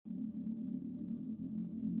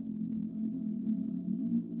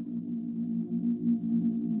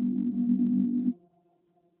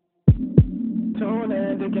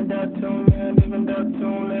Dick and Duck, tune in, Dick and Duck,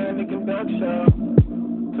 tune in, Dick and Duck Show.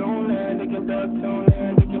 Tune in, Dick and Duck, tune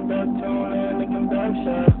in, Dick and Duck, tune in, Dick and Duck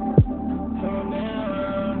Show. Tune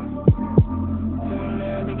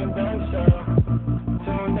in, Dick and Duck Show.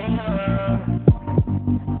 Tune in,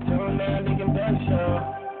 Dick and Duck Show.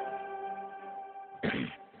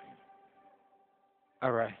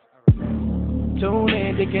 All right. Tune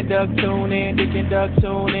in, Dick and Duck, tune in, Dick and Duck,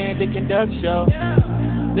 tune in, Dick and Duck Show.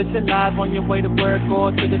 Listen live on your way to work or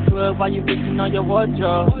to the club while you're fixing on your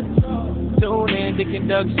wardrobe. Tune in, Dick and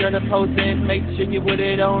Duck Show, the post and make sure you put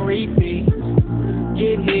it on repeat.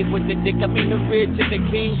 Get hit with the dick, I mean the rich and the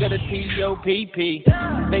king of the T-O-P-P.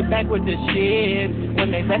 They back with the shit.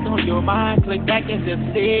 When they back on your mind, click back and just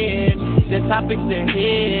sit. The topics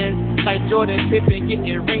ahead. Like Jordan Pippen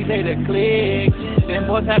getting rings, they the click. Them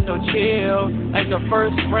boys have no chill. Like the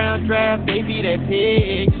first round draft, they be that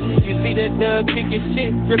pig. You see the dub kicking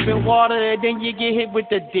shit, dripping water, and then you get hit with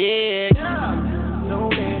the dick.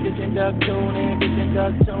 Tune in, Dick and Duck, tune in, Dick and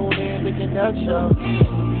Duck, tune in, Dick and Duck Show.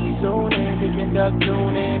 Tune in, Dick and Duck,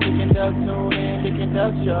 tune in, Dick and Duck, tune in, Dick and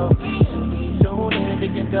Duck Show. Tune in,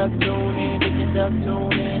 Dick and Duck, tune in, Dick and Duck,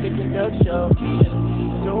 tune in, Dick and Duck Show.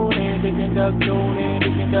 Tune in, Dick and Duck, tune in,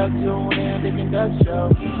 Dick and Duck, tune in, Dick and Duck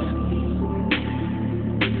Show.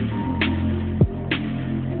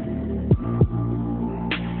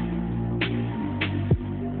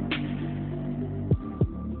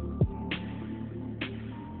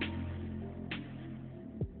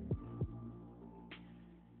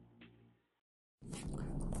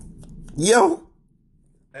 Yo,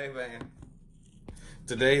 Hey man,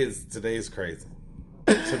 today is crazy.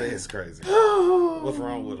 Today is crazy. What's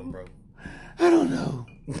wrong with him, bro? I don't know.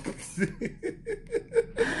 I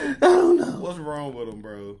don't know. What's wrong with him,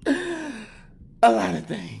 bro? A lot of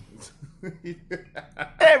things.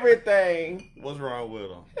 Everything. What's wrong with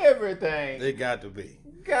him? Everything. It got to be.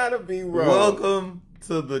 Gotta be wrong. Welcome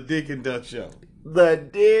to the Dick and Duck Show. The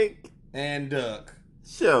Dick And Duck.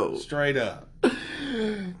 Show. Straight up.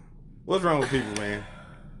 What's wrong with people, man?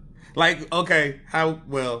 Like, okay,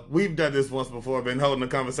 we've done this once before, been holding a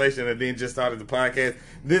conversation and then just started the podcast.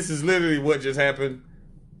 This is literally what just happened.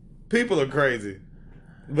 People are crazy.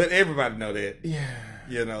 But everybody know that. Yeah.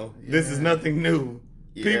 You know, this is nothing new.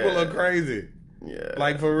 Yeah. People are crazy. Yeah.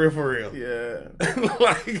 Like, for real. Yeah.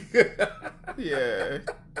 Like, Yeah.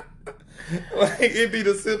 like, it be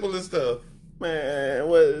the simplest stuff. Man,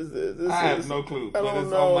 what is this? I have no clue. I But don't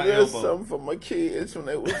it's know. on my There's elbow. something for my kids when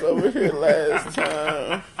they was over here last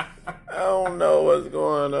time. I don't know what's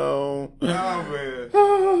going on. Oh, man.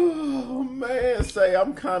 Oh, man. Say,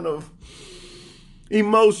 I'm kind of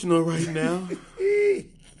emotional right now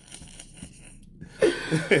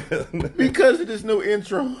because of this new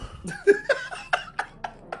intro.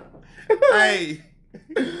 Hey.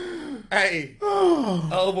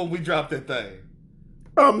 Oh, when we dropped that thing.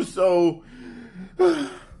 I'm so...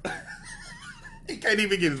 He can't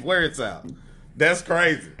even get his words out. That's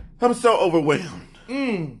crazy. I'm so overwhelmed.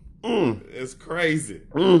 It's crazy.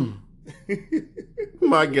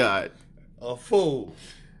 My God. A fool.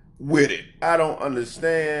 With it. I don't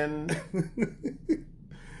understand.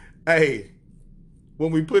 Hey,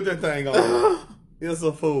 when we put that thing on, it's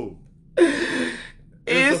a fool.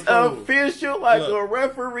 It's a fool. official like Look. a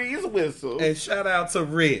referee's whistle. And shout out to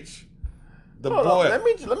Rich. The Hold boy. on, let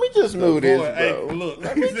me just move this, boy. Hey, bro. look.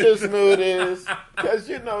 Let me just move this, cause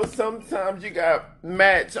you know sometimes you got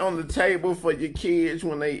mats on the table for your kids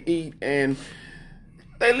when they eat, and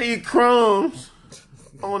they leave crumbs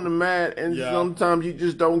on the mat, and Yeah. sometimes you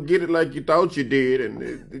just don't get it like you thought you did,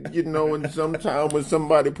 and you know, and sometimes when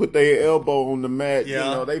somebody put their elbow on the mat, Yeah.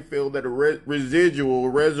 you know, they feel that residual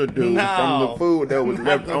residue No. from the food that was Not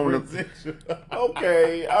left the on the. residual.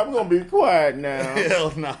 Okay, I'm gonna be quiet now.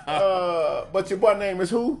 Hell no. But your boy name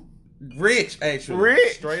is who? Rich, actually.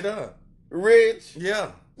 Rich? Straight up. Rich.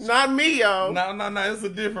 Yeah. Not me, y'all. No, it's a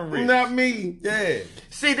different Rich. Not me. Yeah.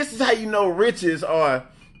 See, this is how you know riches are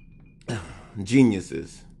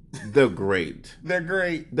geniuses. They're great. They're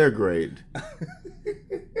great. They're great.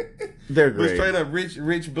 They're But great. straight up,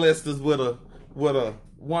 Rich blessed us with a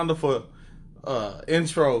wonderful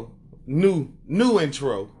intro, new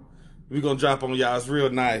intro. We're gonna drop on y'all. It's real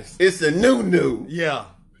nice. It's a new. Yeah.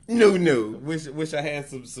 New. Wish I had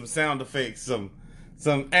some sound effects, some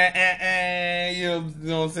you know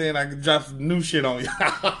what I'm saying? I could drop some new shit on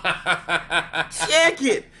y'all. Check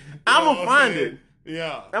it. I'm You know gonna what find saying? it.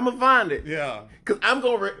 Yeah. I'm gonna find it. Yeah. Cause I'm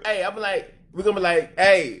gonna, we're gonna be like,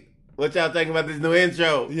 hey, what y'all think about this new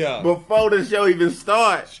intro? Yeah. Before the show even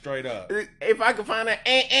starts. Straight up. If I can find that,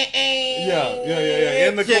 Yeah.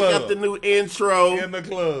 In the check club. out the new intro. In the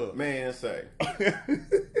club. Man,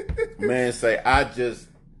 say, I just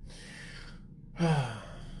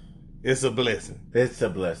It's a blessing. It's a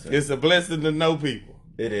blessing. It's a blessing to know people.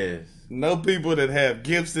 It is. Know people that have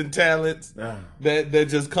gifts and talents that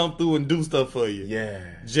just come through and do stuff for you. Yeah.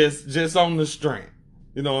 Just on the strength.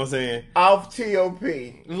 You know what I'm saying? Off TOP.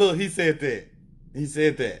 Look, he said that. He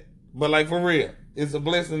said that. But like for real, it's a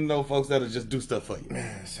blessing to know folks that'll just do stuff for you.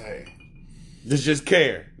 Man, say. Just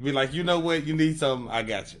care. Be like, you know what? You need something, I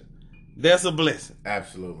got you. That's a blessing.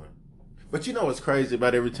 Absolutely. But you know what's crazy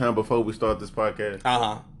about every time before we start this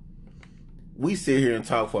podcast? We sit here and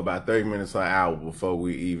talk for about 30 minutes or an hour before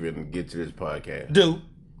we even get to this podcast. Do.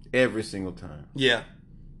 Every single time. Yeah.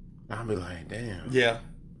 I'll be like, damn. Yeah.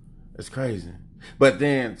 It's crazy. But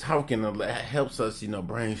then talking helps us,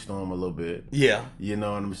 brainstorm a little bit. Yeah. You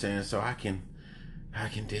know what I'm saying? So I can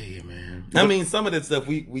dig it, man. I mean, some of that stuff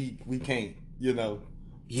we can't,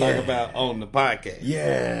 talk about on the podcast.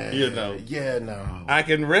 Yeah. Yeah, no. I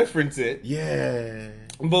can reference it. Yeah.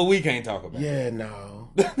 But we can't talk about it. Yeah, no.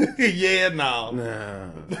 Yeah, no.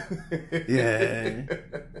 No. Yeah.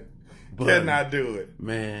 But, cannot do it,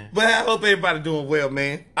 man. But I hope everybody doing well,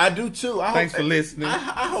 man. I do too. Thanks for listening.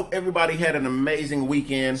 I hope everybody had an amazing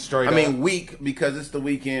weekend. Week, because it's the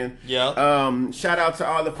weekend. Yeah. Shout out to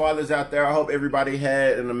all the fathers out there. I hope everybody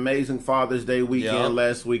had an amazing Father's Day weekend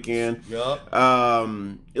last weekend. Yep.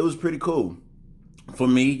 It was pretty cool. For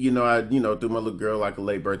me, I threw my little girl like a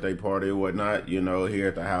late birthday party or whatnot, here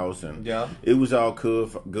at the house, and it was all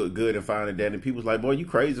good and fine and dandy. People was like, "Boy, you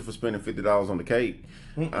crazy for spending $50 on the cake."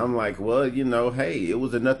 I'm like, "Well, hey, it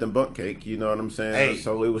was a nothing but cake." You know what I'm saying? Hey.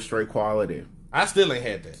 So it was straight quality. I still ain't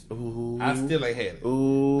had that. Ooh. I still ain't had it.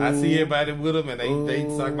 Ooh. I see everybody with them, and they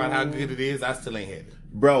talk about how good it is. I still ain't had it,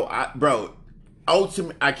 bro.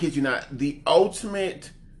 Ultimate, I kid you not, the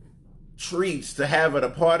ultimate treats to have at a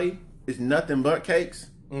party is nothing but cakes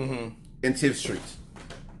and Tiff's treats.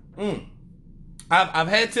 I've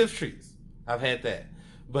had Tiff's treats. I've had that,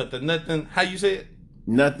 but the nothing. How you say it?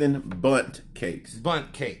 Nothing but cakes.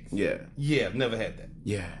 Bunt cakes. Yeah. Yeah, I've never had that.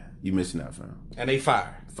 Yeah, you missing out, fam. And they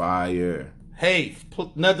fire. Fire. Hey,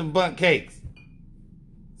 nothing but cakes.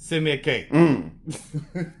 Send me a cake.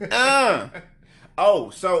 Oh,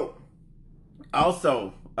 so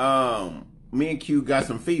also, me and Q got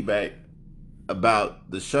some feedback about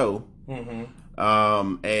the show.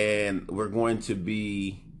 And we're going to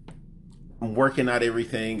be working out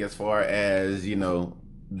everything as far as,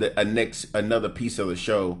 another piece of the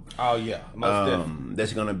show. Oh yeah, most definitely.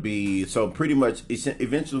 That's going to be, so pretty much,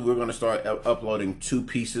 eventually we're going to start uploading 2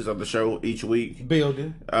 pieces of the show each week.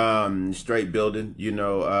 Building. Straight building.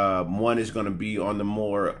 One is going to be on the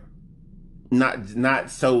more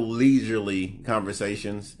not so leisurely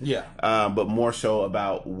conversations, but more so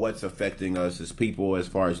about what's affecting us as people, as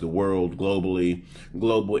far as the world globally,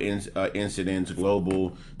 global incidents,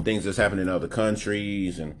 global things that's happening in other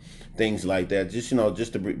countries, and things like that. Just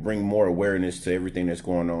just to bring more awareness to everything that's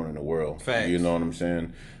going on in the world. Facts. You know what I'm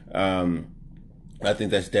saying? I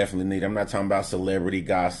think that's definitely neat. I'm not talking about celebrity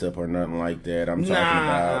gossip or nothing like that. I'm talking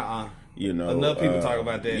about. Enough people talk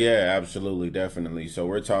about that. Yeah, absolutely, definitely. So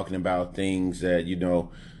we're talking about things that,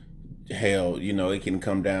 hell, it can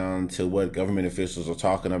come down to what government officials are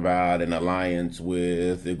talking about, an alliance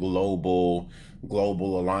with the global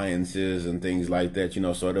alliances and things like that,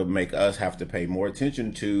 so it'll make us have to pay more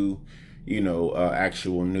attention to,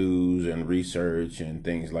 actual news and research and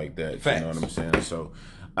things like that. Facts. You know what I'm saying? So,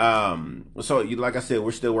 like I said,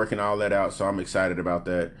 we're still working all that out, so I'm excited about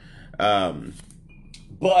that.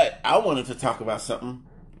 But I wanted to talk about something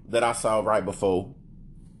that I saw right before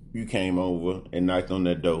you came over and knocked on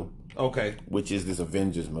that door. Okay. Which is this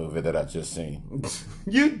Avengers movie that I just seen.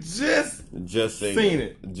 You just seen it.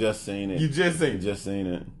 Just seen it. You just seen it. Just seen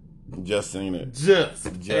it. Just seen it. Just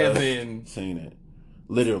as in seen it.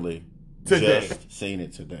 Literally. Today. Just seen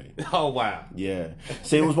it today. Oh, wow. Yeah.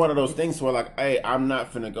 See, it was one of those things where, like, hey, I'm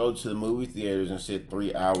not finna go to the movie theaters and sit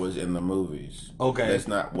 3 hours in the movies. Okay. That's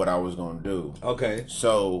not what I was gonna do. Okay.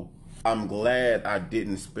 So, I'm glad I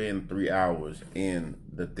didn't spend 3 hours in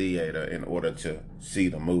the theater in order to see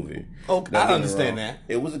the movie. Okay, I understand that.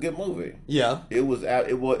 It was a good movie. Yeah. It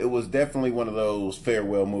was definitely one of those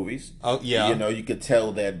farewell movies. Oh, yeah. You could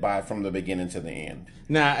tell that from the beginning to the end.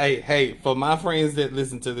 Now, hey, for my friends that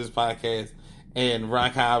listen to this podcast and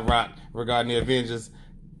rock how I rock regarding the Avengers,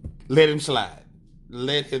 let him slide.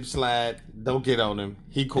 Let him slide. Don't get on him.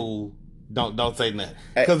 He cool. Don't say nothing.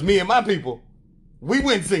 Because me and my people, we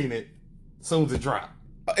went and seen it as soon as it dropped.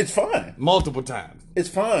 It's fun. Multiple times. It's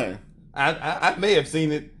fun. I may have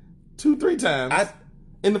seen it 2-3 times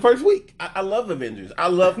in the first week. I love Avengers. I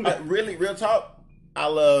love, really, real talk, I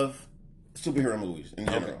love superhero movies in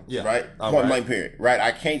general. Yeah. Right? Point blank period. Right?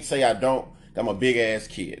 I can't say I don't. I'm a big ass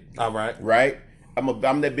kid. All right. Right?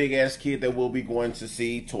 I'm that big ass kid that will be going to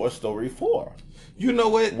see Toy Story 4. You know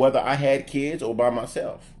what? Whether I had kids or by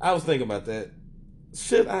myself. I was thinking about that.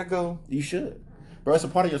 Should I go? You should. Bro, it's a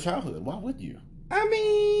part of your childhood. Why wouldn't you? I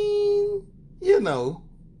mean, you know.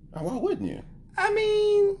 Why wouldn't you? I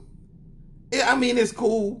mean, it's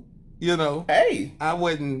cool, you know. Hey. I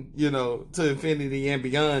wasn't, to infinity and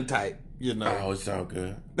beyond type, Oh, it's all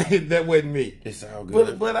good. That wasn't me. It's all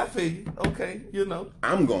good. But I feel you. Okay,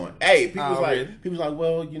 I'm going. Hey, people's Already. like,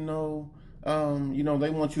 well, they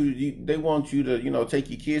want you to, take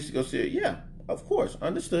your kids to go see it. Yeah, of course,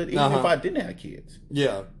 understood. Even if I didn't have kids,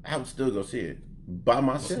 yeah, I would still go see it by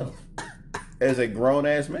myself as a grown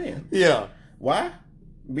ass man. Yeah. Why?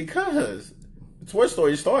 Because Toy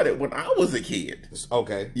Story started when I was a kid.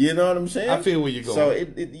 Okay. You know what I'm saying? I feel where you're going. So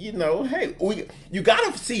hey, you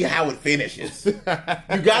gotta see how it finishes. You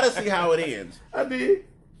gotta see how it ends. I did.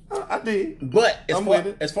 But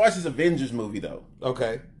as far as this Avengers movie though,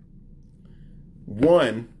 okay.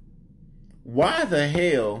 One, why the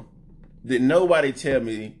hell did nobody tell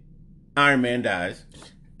me Iron Man dies?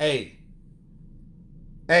 Hey,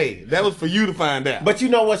 that was for you to find out. But you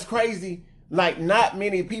know what's crazy? Like, not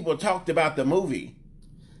many people talked about the movie.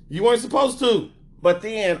 You weren't supposed to. But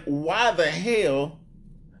then, why the hell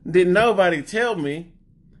did nobody tell me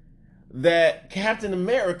that Captain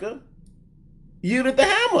America used the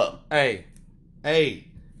hammer? Hey,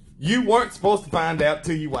 you weren't supposed to find out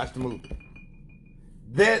till you watched the movie.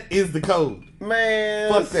 That is the code.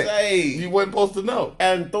 Man, fuck that. You weren't supposed to know.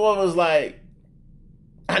 And Thor was like,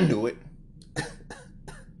 I knew it.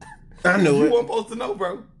 I knew it. You weren't supposed to know,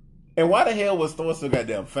 bro. And why the hell was Thor so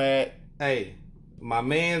goddamn fat? Hey, my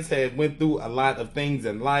man's had went through a lot of things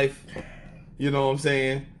in life. You know what I'm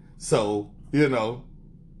saying? So,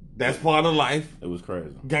 that's part of life. It was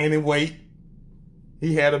crazy. Gaining weight.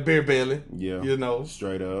 He had a beer belly. Yeah.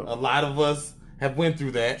 Straight up. A lot of us have went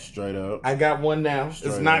through that. Straight up. I got one now.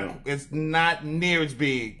 Straight it's not near as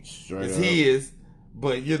big as up. he is,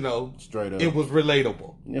 but straight up. It was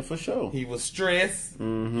relatable. Yeah, for sure. He was stressed.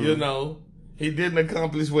 Mm-hmm. He didn't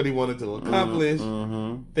accomplish what he wanted to accomplish.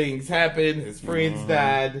 Mm-hmm. Things happened. His friends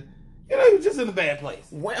died. He was just in a bad place.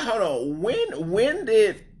 Hold on. When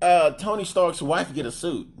did Tony Stark's wife get a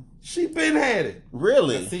suit? She been had it.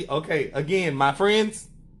 Really? See, okay. Again, my friends,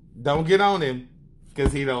 don't get on him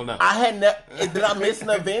because he don't know. Did I miss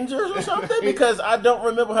an Avengers or something? Because I don't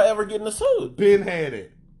remember her ever getting a suit. Ben had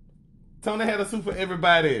it. Tony had a suit for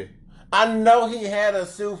everybody. I know he had a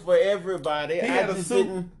suit for everybody. He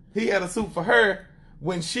had a suit for her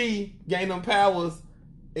when she gained them powers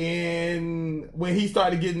and when he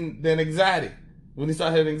started getting the anxiety. When he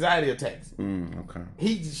started having anxiety attacks.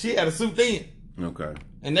 Okay. She had a suit then. Okay.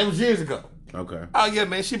 And that was years ago. Okay. Oh yeah,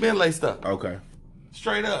 man, she been laced up. Okay.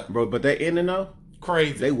 Straight up. Bro, but they ending though?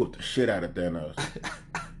 Crazy. They whooped the shit out of Thanos.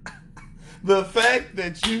 The fact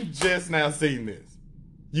that you just now seen this.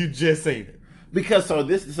 You just seen it. Because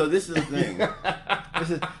this is the thing.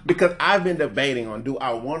 Because I've been debating on, do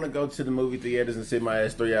I want to go to the movie theaters and sit my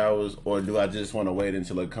ass 3 hours, or do I just want to wait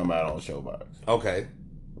until it come out on Showbox? Okay.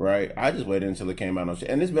 Right? I just waited until it came out on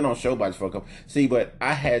and it's been on Showbox for a couple. See, but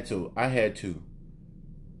I had to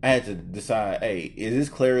decide, hey, is this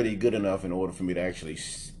clarity good enough in order for me to actually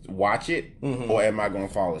watch it, or am I going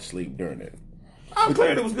to fall asleep during it? I'm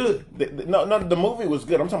glad it was good. No, the movie was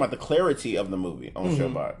good. I'm talking about the clarity of the movie on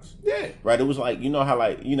Showbox. Yeah. Right? It was like,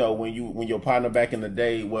 how when your partner back in the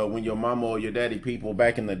day, when your mama or your daddy people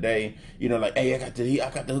back in the day, like, hey, I got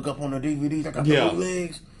to hook up on the DVDs, I got the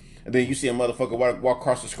bootlegs. And then you see a motherfucker walk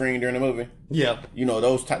across the screen during the movie. Yeah.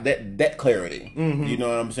 Those that clarity. You know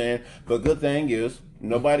what I'm saying? But good thing is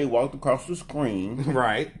nobody walked across the screen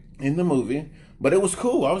right in the movie. But it was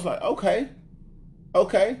cool. I was like, okay.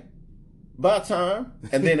 About time.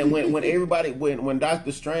 And then when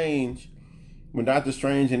Doctor Strange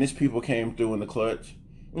and his people came through in the clutch,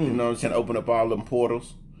 you know what I'm saying, open up all them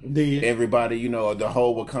portals. Everybody, the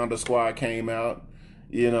whole Wakanda squad came out.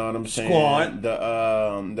 You know what I'm saying? Squad.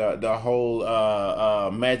 The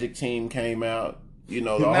whole Magic team came out.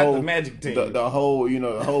 The Magic team. The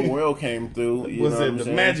whole world came through. Was it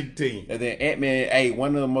the Magic team? And then Ant-Man,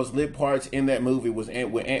 one of the most lit parts in that movie was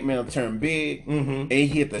when Ant-Man turned big and he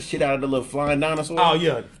hit the shit out of the little flying dinosaur. Oh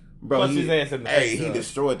yeah. Bro, Punch his ass in the face. He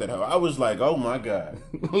destroyed that hoe. I was like, oh my God.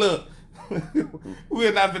 Look.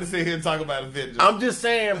 We're not going to sit here and talk about Avengers. I'm just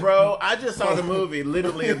saying, bro. I just saw the movie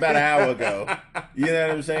literally about an hour ago. You know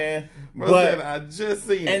what I'm saying? But I just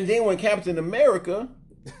seen it. And then when Captain America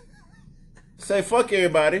say fuck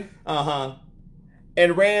everybody,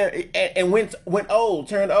 and ran and went old,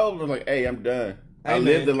 turned old, and was like, hey, I'm done. I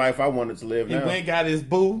lived the life I wanted to live. He now. went got his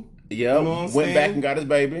boo. Yep. Went back and got his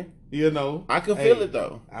baby. You know, I can feel it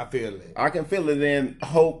though. I feel it. I can feel it. Then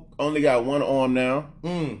Hulk only got one arm now.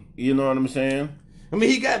 You know what I'm saying? I mean,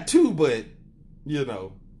 he got two, but you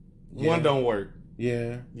know, one don't work.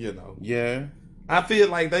 Yeah. You know. Yeah. I feel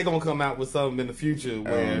like they gonna come out with something in the future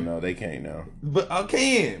where No, they can't now. But I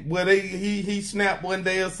can. Where he snapped one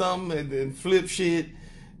day or something and then flip shit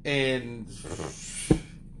and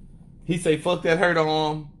he say fuck that hurt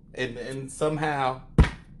arm and somehow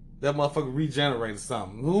that motherfucker regenerated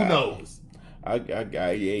something. Who knows?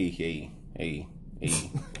 Hey.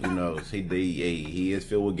 Who knows? He is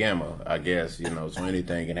filled with gamma, I guess, you know, so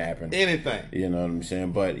anything can happen. Anything. You know what I'm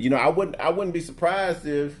saying? But you know, I wouldn't be surprised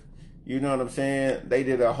if, you know what I'm saying, they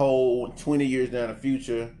did a whole 20 years down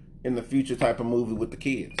in the future type of movie with the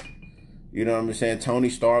kids. You know what I'm saying? Tony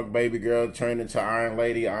Stark, baby girl, turned into Iron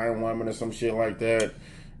Lady, Iron Woman, or some shit like that.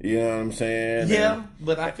 You know what I'm saying? Yeah,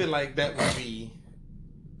 but I feel like that would be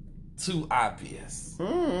too obvious.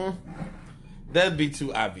 That'd be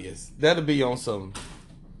too obvious. That'd be on some,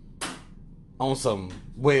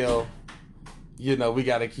 well, you know, we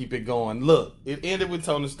got to keep it going. Look, it ended with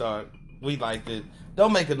Tony Stark. We liked it.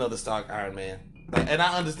 Don't make another Stark Iron Man. And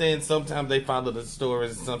I understand sometimes they follow the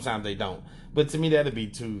stories and sometimes they don't. But to me, that'd be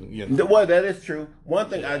too, you know. Well, that is true. One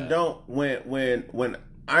thing I don't, when when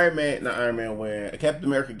Captain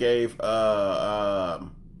America gave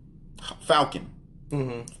Falcon,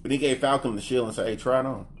 when he gave Falcon the shield and said, hey, try it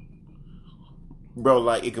on. Bro,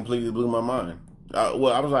 like, it completely blew my mind.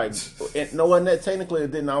 Well, I was like, no, wasn't that technically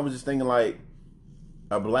it didn't. I was just thinking, like,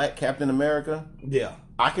 a black Captain America? Yeah.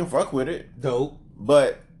 I can fuck with it. Dope.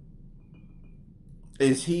 But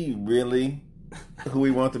is he really who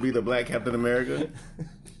we want to be, the black Captain America?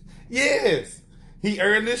 Yes. He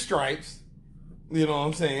earned his stripes. You know what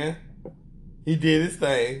I'm saying? He did his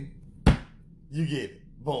thing. You get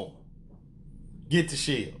it. Boom. Get the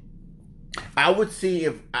shield. I would see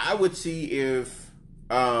if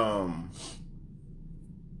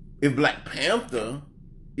Black Panther,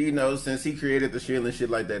 you know, since he created the shield and shit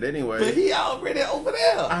like that anyway. But he already over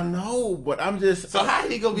there. I know, but I'm just. So how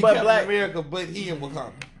he gonna be Captain America, but he in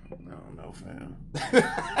Wakanda? I don't know, fam.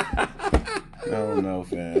 I don't know,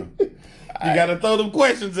 fam. You gotta throw them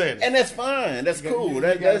questions at it. And that's fine. That's cool. You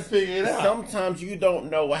gotta figure it out. Sometimes you don't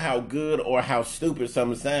know how good or how stupid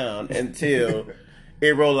something sound until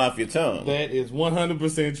it roll off your tongue. That is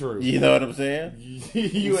 100% true. You know what I'm saying?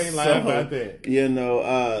 You ain't lying about that. You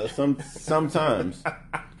know, sometimes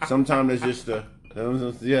it's just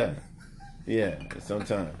sometimes. Yeah.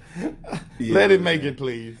 Let it make it,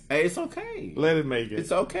 please. Hey, it's okay. Let it make it.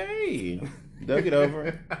 It's okay. They'll get over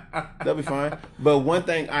it. They'll be fine. But one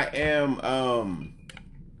thing I am done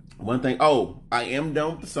with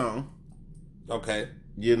the song. Okay.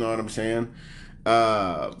 You know what I'm saying?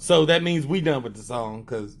 So that means we done with the song,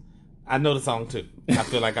 because I know the song too. I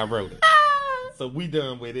feel like I wrote it. So we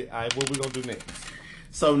done with it. All right, what we gonna do next?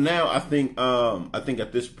 So now I think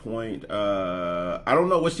at this point, I don't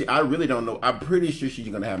know I really don't know. I'm pretty sure she's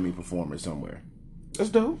gonna have me perform it somewhere. That's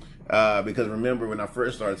dope. Because remember when I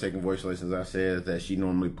first started taking voice lessons, I said that she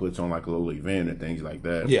normally puts on like a little event and things like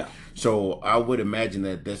that. Yeah. So I would imagine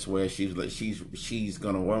that that's where she wants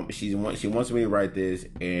me to write this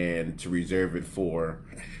and to reserve it for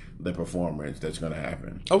the performance that's gonna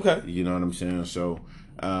happen. Okay. You know what I'm saying? So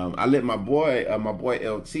I let my boy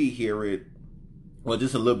LT hear it. Well,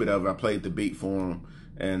 just a little bit of it. I played the beat for him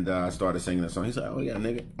and I started singing the song. He's like, "Oh yeah,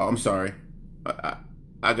 nigga. Oh, I'm sorry. I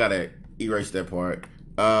gotta erase that part."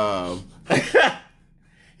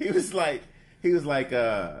 He was like,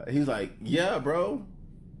 "Yeah, bro,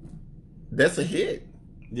 that's a hit."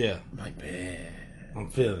 Yeah. I'm like, "Bad." I'm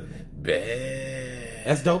feeling it. Bad.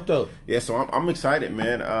 That's dope, though. Yeah, so I'm excited,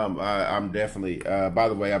 man. I'm definitely. By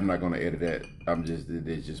the way, I'm not gonna edit that.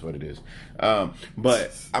 It's just what it is.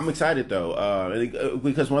 But I'm excited though,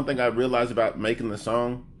 because one thing I realized about making the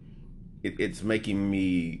song, it's making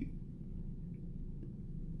me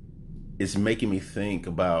think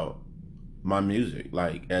about my music,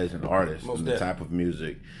 like as an artist, and the type of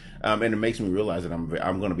music, and it makes me realize that I'm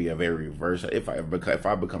going to be a very versatile. If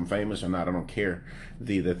I become famous or not, I don't care.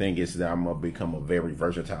 The thing is that I'm going to become a very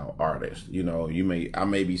versatile artist. You know, I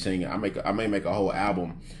may be singing. I may make a whole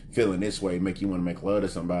album feeling this way, make you want to make love to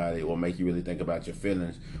somebody, or make you really think about your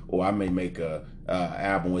feelings. Or I may make a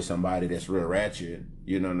album with somebody that's real ratchet.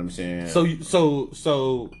 You know what I'm saying? So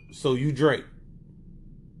you Drake.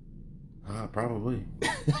 Probably.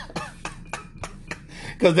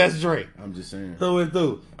 Because that's Drake. I'm just saying. Through and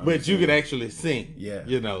through. But you could actually sing. Yeah.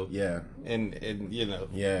 You know. Yeah. And you know.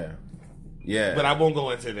 Yeah. Yeah. But I won't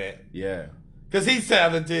go into that. Yeah. Because he's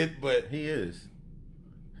talented, but... He is.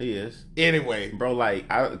 He is. Anyway, Bro,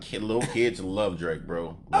 like little kids love Drake,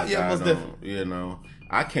 bro. Oh, yeah, most definitely. You know,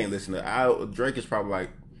 I can't listen to. Drake is probably like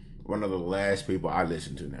one of the last people I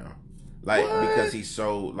listen to now, like because he's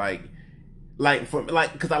so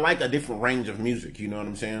because I like a different range of music. You know what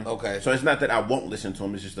I'm saying? Okay. So it's not that I won't listen to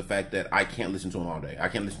him. It's just the fact that I can't listen to him all day. I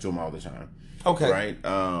can't listen to him all the time. Okay. Right.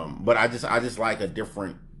 But I just like a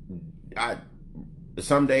different.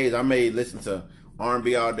 Some days I may listen to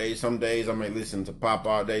R&B all day. Some days I may listen to pop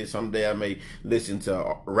all day. Some day I may listen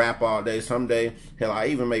to rap all day. Some day, hell, I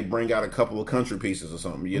even may bring out a couple of country pieces or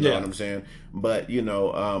something. You know what I'm saying? But you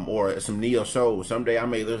know, or some neo soul. Some day I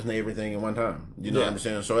may listen to everything at one time. You know what I'm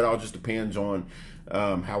saying? So it all just depends on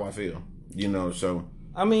how I feel. You know, so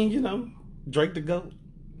I mean, you know, Drake the GOAT.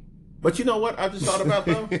 But you know what I just thought about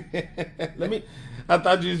though? I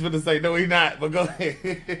thought you was going to say no, he's not. But go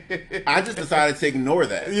ahead. I just decided to ignore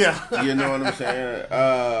that. Yeah, you know what I'm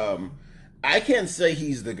saying. I can't say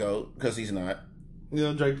he's the GOAT because he's not. You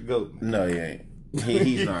know, Drake the GOAT. No, he ain't.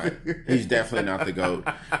 He's not. He's definitely not the GOAT.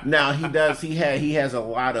 Now he does. He has a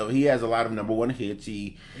lot of number one hits.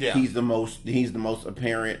 He's the most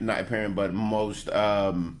apparent, not apparent, but most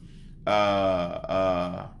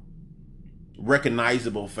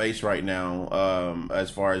recognizable face right now as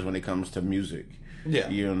far as when it comes to music. Yeah.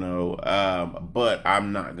 You know, but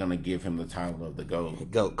I'm not gonna give him the title of the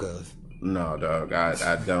GOAT. GOAT, cuz. No, dog.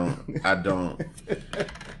 I don't.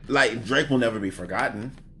 Like, Drake will never be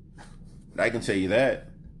forgotten. I can tell you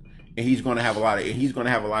that. And he's gonna have a lot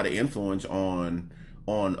of influence on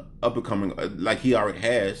up and coming, like he already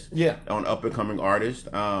has. Yeah. On up and coming artists.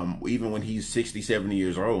 Even when he's 60, 70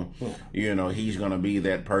 years old, you know, he's gonna be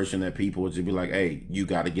that person that people would just be like, hey, you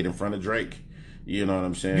gotta get in front of Drake. You know what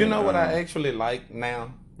I'm saying? You know what I actually like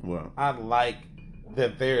now? What? I like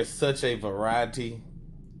that there's such a variety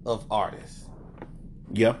of artists.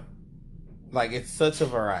 Yeah. Like, it's such a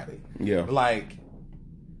variety. Yeah. Like,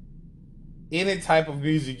 any type of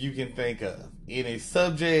music you can think of, any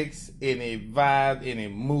subjects, any vibe, any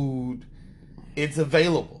mood, it's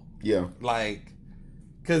available. Yeah. Like,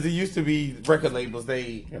 because it used to be record labels,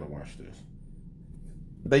 You gotta watch this.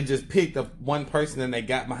 they just picked up one person and they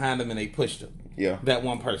got behind them and they pushed them. Yeah. That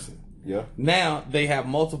one person. Yeah. Now they have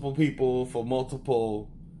multiple people for multiple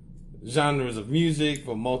genres of music,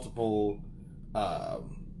 for multiple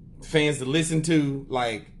fans to listen to.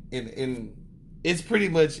 Like, in it's pretty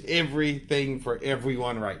much everything for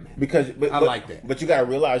everyone right now. But I like that. But you gotta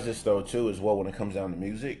realize this though too as well when it comes down to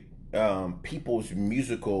music. People's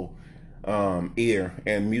musical ear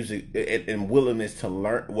and music and willingness to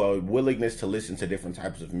learn, willingness to listen to different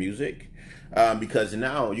types of music. Because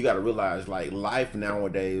now you got to realize, like, life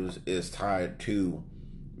nowadays is tied to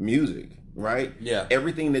music, right? Yeah.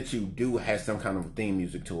 Everything that you do has some kind of theme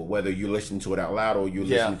music to it, whether you listen to it out loud or you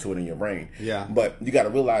listen to it in your brain. Yeah. But you got to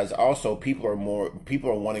realize also people are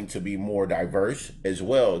wanting to be more diverse as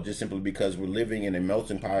well, just simply because we're living in a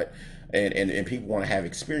melting pot and people want to have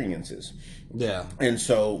experiences. Yeah. And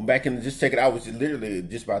so back in, just take it, I was literally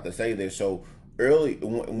just about to say this. So early,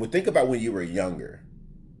 when we think about when you were younger,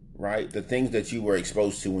 right? The things that you were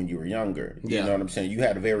exposed to when you were younger. You know what I'm saying? You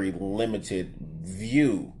had a very limited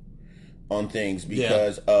view on things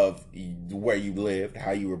because of where you lived,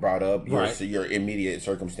 how you were brought up, your immediate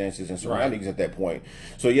circumstances and surroundings at that point.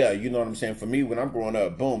 So yeah, you know what I'm saying? For me, when I'm growing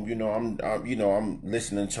up, boom, I'm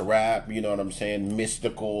listening to rap, you know what I'm saying?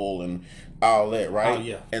 Mystical and all that, right? Oh,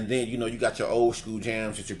 yeah. And then, you got your old school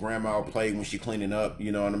jams that your grandma played when she cleaning up,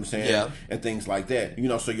 you know what I'm saying? Yeah. And things like that.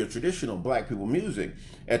 So your traditional black people music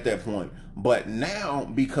at that point. But now,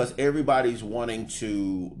 because everybody's wanting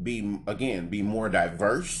to be more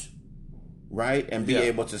diverse, right? And be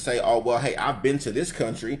able to say, oh, well, hey, I've been to this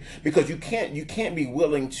country, because you can't be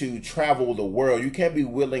willing to travel the world. You can't be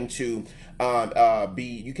willing to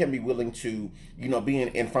be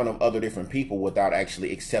in front of other different people without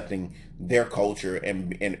actually accepting their culture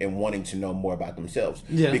and wanting to know more about themselves.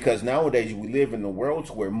 Yeah. Because nowadays we live in a world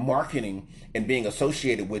where marketing and being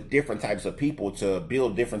associated with different types of people to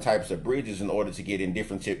build different types of bridges in order to get in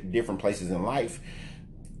different places in life.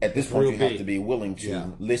 At this point, you have to be willing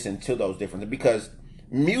to listen to those different, because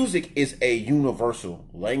music is a universal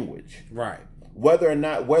language, right? Whether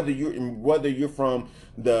you're from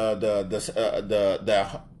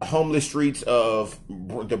the homeless streets of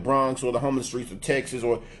the Bronx, or the homeless streets of Texas,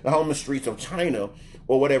 or the homeless streets of China,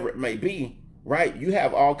 or whatever it may be, right? You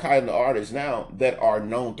have all kinds of artists now that are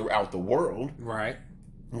known throughout the world, right?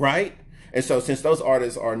 And so, since those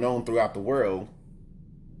artists are known throughout the world,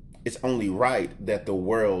 it's only right that the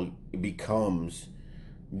world becomes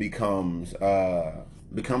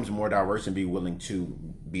becomes more diverse and be willing to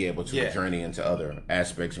be able to journey into other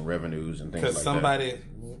aspects and revenues and things like that. Because somebody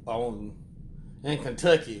in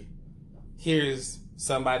Kentucky hears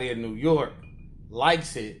somebody in New York,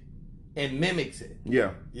 likes it, and mimics it.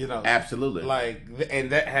 Yeah. You know? Absolutely. Like, and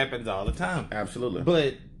that happens all the time. Absolutely.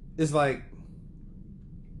 But it's like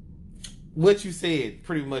what you said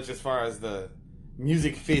pretty much as far as the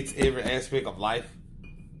music fits every aspect of life.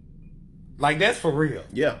 Like, that's for real.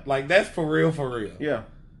 Yeah. Like, that's for real, for real. Yeah.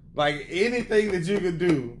 Like, anything that you could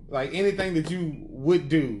do, like, anything that you would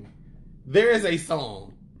do, there is a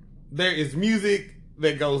song. There is music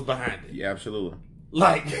that goes behind it. Yeah, absolutely.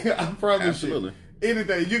 Like, I promise Absolutely. you.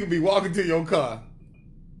 Anything. You could be walking to your car.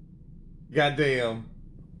 Goddamn.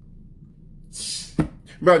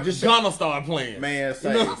 Bro, just Ghana start playing. Man, you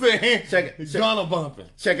know what I'm saying? Check Ghana bumping.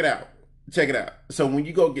 Check it out. Check it out. So when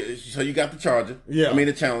you go you got the Charger. Yeah. I mean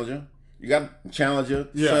the Challenger. You got the Challenger,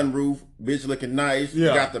 sunroof, bitch looking nice. Yeah.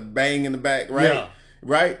 You got the bang in the back, right? Yeah.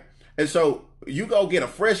 Right? And so you go get a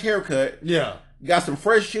fresh haircut. Yeah. Got some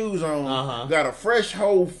fresh shoes on. Got a fresh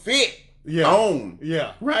whole fit on.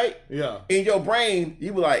 Yeah. Right? Yeah. In your brain,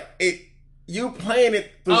 you be like, you playing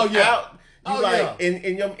it throughout. Oh, yeah. You like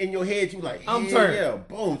in your head, you like, I'm turned. Yeah,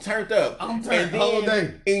 boom, turned up. I'm turned the whole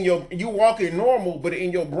day. You walking normal, but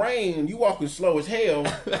in your brain, you walking slow as hell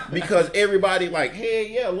because everybody like,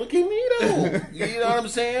 hey, yeah, look at me though. You know what I'm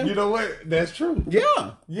saying? You know what? That's true.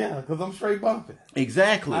 Yeah. Yeah, because I'm straight bumping.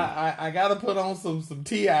 Exactly. I gotta put on some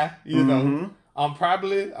T.I., you know. I'm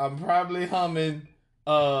probably humming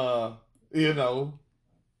you know,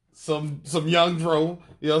 some young Dro.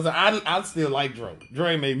 You know what I'm saying? I still like Dro. Dro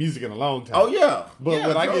ain't made music in a long time. Oh yeah. But yeah,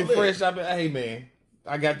 when I Dro get lit. fresh, I be, hey man,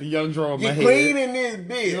 I got the young Dro in my You head. clean in this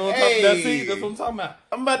bitch. You know what I'm hey. talking about? That's what I'm talking about.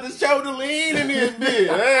 I'm about to show the lean in this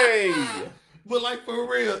bitch. Hey. But like for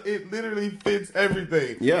real, it literally fits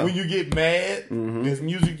everything. Yeah. When you get mad, there's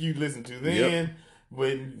music you listen to then. Yep.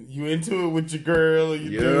 When you into it with your girl or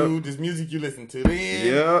your dude, there's music you listen to then.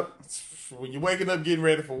 Yep. When you're waking up getting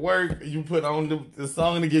ready for work, you put on the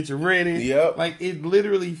song to get you ready. Yep. Like it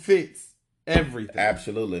literally fits everything.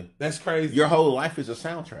 Absolutely. That's crazy. Your whole life is a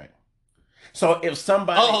soundtrack. So if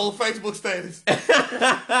somebody Facebook status.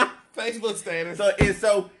 Facebook status.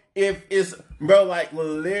 So if it's bro, like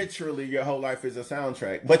literally your whole life is a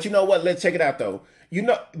soundtrack. But you know what? Let's check it out though. You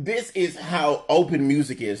know, this is how open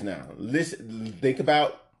music is now. Listen, think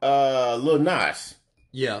about Lil Nas.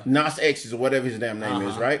 Yeah. Nas X or whatever his damn name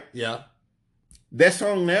is, right? Yeah. That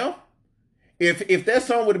song now, if that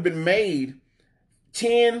song would have been made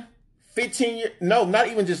 10, 15 years, no, not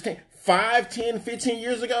even just 10, 5, 10, 15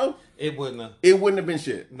 years ago, it wouldn't have been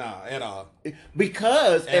shit. Nah, at all.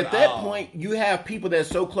 Because at that point, you have people that's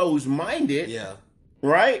so closed-minded. Yeah.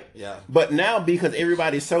 Right? Yeah. But now, because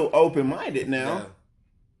everybody's so open-minded now,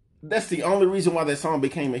 that's the only reason why that song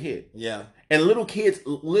became a hit. Yeah. And little kids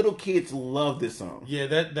love this song. Yeah,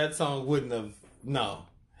 that song wouldn't have. No.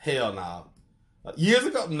 Hell no. Years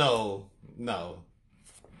ago? No.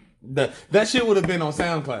 That shit would have been on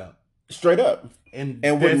SoundCloud. Straight up. And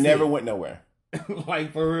would never went nowhere.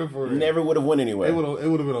 Like, for real. Never would have went anywhere. It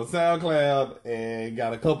would have been on SoundCloud and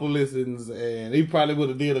got a couple listens, and he probably would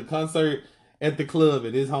have did a concert at the club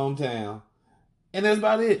in his hometown. And that's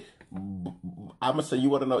about it. I'm gonna say you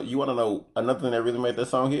wanna know another thing that really made that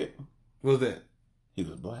song hit? What was that? He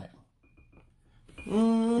was black.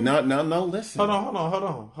 No, listen. Hold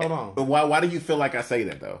on. But why do you feel like I say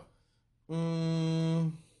that though?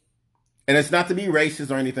 And it's not to be racist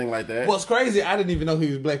or anything like that. What's crazy, I didn't even know he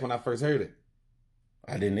was black when I first heard it.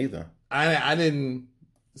 I didn't either. I didn't.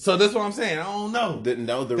 So that's what I'm saying. I don't know. Didn't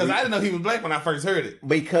know because I didn't know he was black when I first heard it.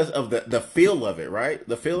 Because of the feel of it, right?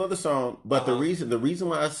 The feel of the song. But the reason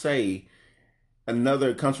why I say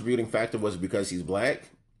another contributing factor was because he's black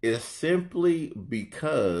is simply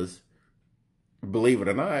because, believe it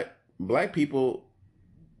or not, black people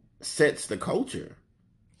sets the culture.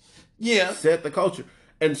 Yeah, set the culture.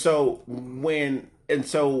 And so when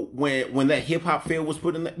that hip hop feel was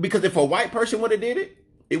put in there, because if a white person would have did it,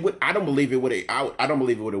 I don't believe it would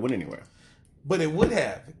have went anywhere. But it would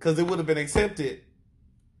have, because it would have been accepted,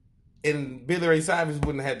 and Billy Ray Cyrus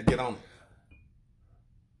wouldn't have had to get on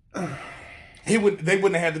it. They wouldn't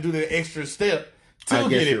have had to do the extra step to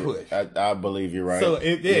get it pushed. I believe you're right. So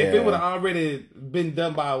if it would have already been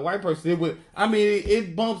done by a white person, it would. I mean,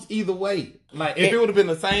 it bumps either way. Like if it would have been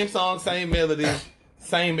the same song, same melody,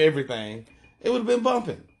 same everything, it would have been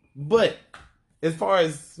bumping. But as far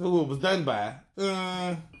as who it was done by,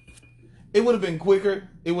 it would have been quicker.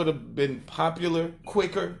 It would have been popular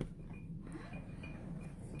quicker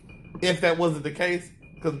if that wasn't the case,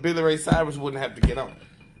 because Billy Ray Cyrus wouldn't have to get on it.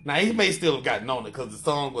 Now, he may still have gotten on it because the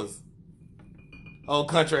song was old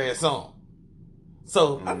country ass song.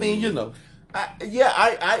 So I mean, you know,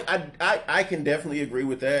 I can definitely agree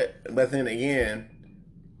with that. But then again,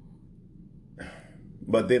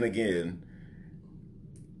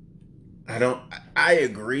 I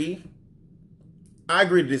agree. I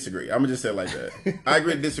agree to disagree. I'm gonna just say it like that. I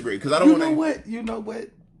agree to disagree because I don't want to. You know what?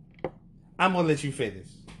 I'm gonna let you finish.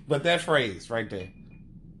 But that phrase right there,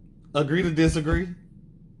 agree to disagree.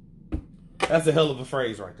 That's a hell of a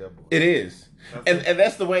phrase right there, boy. It is, and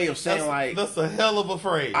that's the way of saying that's a hell of a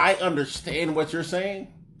phrase. I understand what you're saying.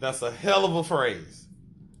 That's a hell of a phrase.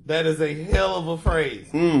 That is a hell of a phrase.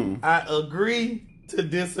 I agree to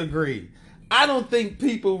disagree. I don't think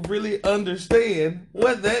people really understand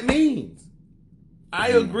what that means. I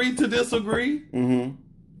agree to disagree.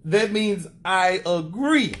 That means I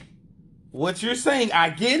agree. What you're saying, I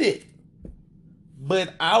get it.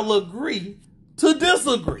 But I'll agree to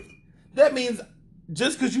disagree. That means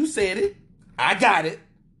just because you said it, I got it.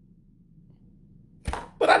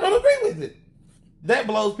 But I don't agree with it. That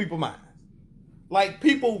blows people's minds. Like,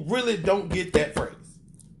 people really don't get that phrase.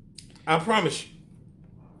 I promise you.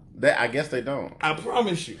 That I guess they don't. I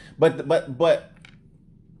promise you. But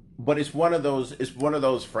it's one of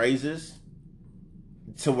those phrases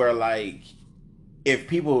to where, like, if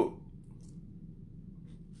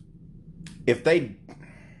they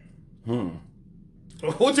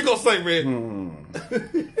what you gonna say, Red?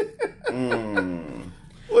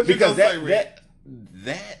 What you because gonna say, Red?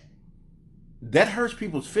 that hurts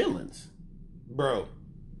people's feelings, bro.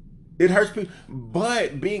 It hurts people.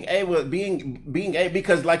 But being able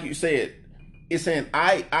because like you said, it's saying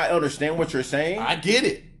I understand what you're saying. I get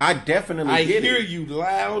it. I definitely get it. I hear you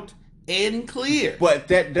loud and clear. But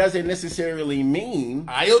that doesn't necessarily mean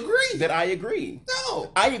I agree. That I agree.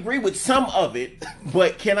 No. I agree with some of it,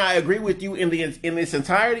 but can I agree with you in its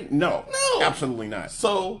entirety? No. No. Absolutely not.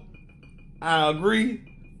 So I agree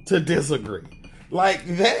to disagree. Like,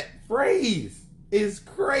 that phrase is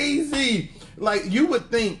crazy. Like, you would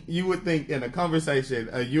think in a conversation,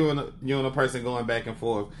 you and a person going back and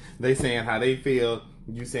forth, they saying how they feel,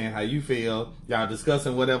 you saying how you feel, y'all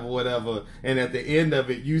discussing whatever, and at the end of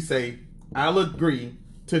it, you say, I'll agree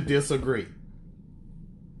to disagree.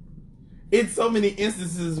 In so many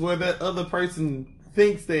instances where that other person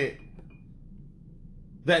thinks that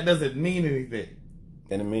doesn't mean anything.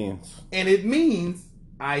 And it means,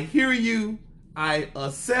 I hear you, I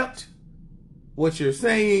accept what you're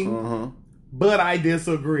saying, but I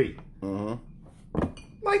disagree.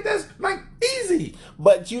 Like, that's like easy.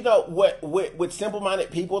 But you know what? With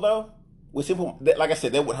simple-minded people, though, like I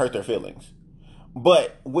said, that would hurt their feelings.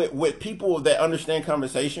 But with people that understand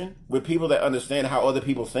conversation, with people that understand how other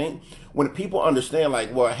people think, when people understand,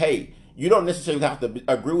 like, well, hey, you don't necessarily have to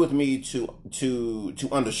agree with me to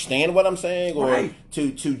understand what I'm saying or right.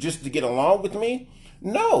 to just to get along with me.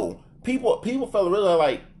 No, people feel really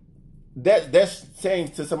like that's saying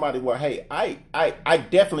to somebody, well, hey, I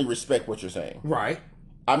definitely respect what you're saying. Right.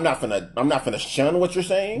 I'm not gonna shun what you're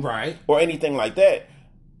saying. Right. Or anything like that.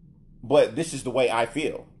 But this is the way I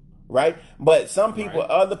feel. Right? But some people,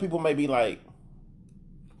 other people may be like,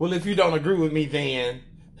 well, if you don't agree with me, then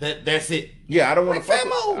that's it. Yeah, I don't want to like,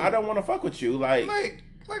 I don't want to fuck with you. Like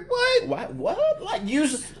what? What? Like, you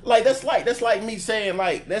just, like, that's like me saying,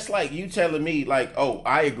 like, that's like you telling me, like, oh,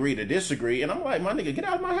 I agree to disagree, and I'm like, my nigga, get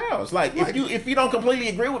out of my house. Like, if you don't completely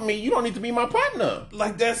agree with me, you don't need to be my partner.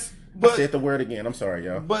 Like, that's. I said the word again. I'm sorry,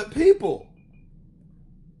 y'all. But people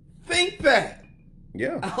think that.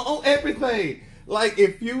 Yeah. On everything. Like,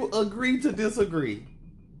 if you agree to disagree,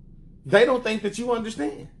 they don't think that you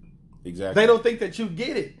understand. Exactly. They don't think that you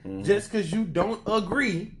get it just because you don't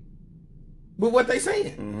agree with what they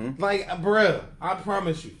saying. Like, bruh, I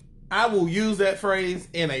promise you, I will use that phrase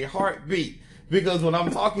in a heartbeat, because when I'm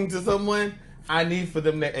talking to someone, I need for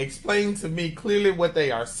them to explain to me clearly what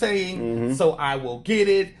they are saying, so I will get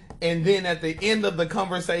it. And then at the end of the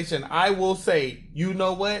conversation, I will say, you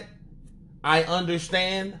know what? I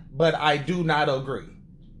understand, but I do not agree.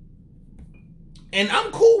 And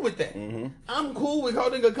I'm cool with that. I'm cool with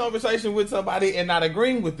holding a conversation with somebody and not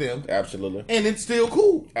agreeing with them. Absolutely. And it's still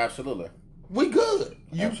cool. Absolutely. We good.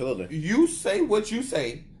 Absolutely. You say what you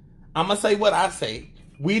say. I'm going to say what I say.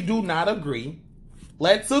 We do not agree.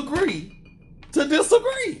 Let's agree to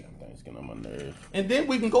disagree. It's getting on my nerves. And then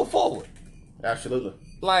we can go forward. Absolutely.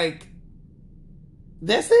 Like,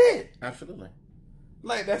 that's it. Absolutely.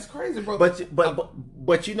 Like, that's crazy, bro.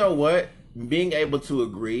 But you know what? Being able to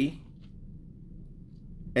agree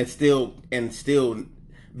and still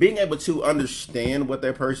being able to understand what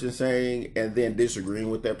that person's saying and then disagreeing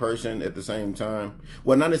with that person at the same time.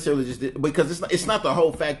 Well, not necessarily just because it's not the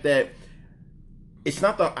whole fact that it's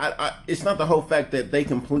not the whole fact that they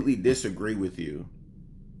completely disagree with you.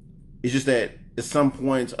 It's just that at some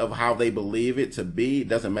points of how they believe it to be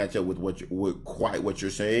doesn't match up with what you're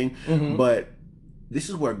saying. Mm-hmm. But this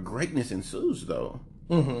is where greatness ensues, though.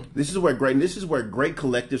 Mm-hmm. This is where great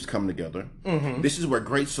collectives come together. Mm-hmm. This is where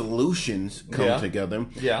great solutions come together.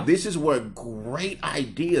 Yeah. This is where great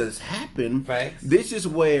ideas happen. Facts. This is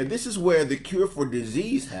where the cure for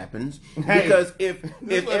disease happens. Hey, because if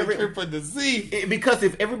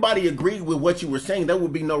everybody agreed with what you were saying, there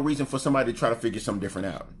would be no reason for somebody to try to figure something different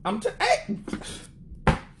out.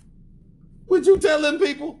 Would you tell them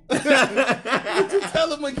people? Would you tell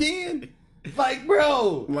them again? Like,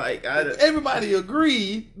 bro, everybody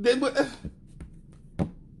agreed.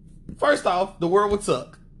 First off, the world would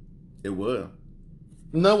suck. It would.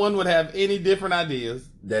 No one would have any different ideas.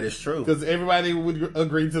 That is true. Because everybody would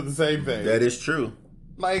agree to the same thing. That is true.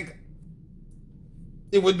 Like,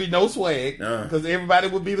 it would be no swag because everybody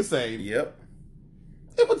would be the same. Yep.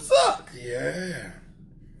 It would suck. Yeah.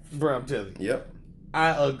 Bro, I'm telling you. Yep.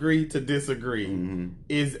 I agree to disagree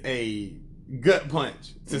is a gut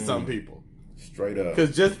punch to some people. Straight up.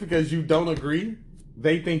 Because just because you don't agree,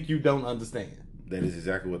 they think you don't understand. That is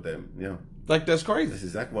exactly what Like, that's crazy. That's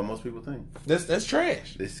exactly what most people think. That's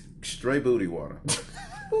trash. It's straight booty water.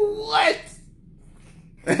 What?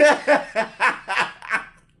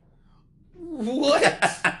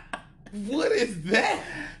 What? What is that?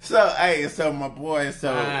 So my boy,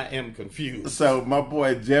 I am confused. So my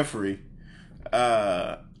boy Jeffrey,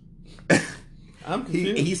 I'm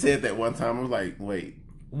confused. He said that one time. I was like, wait.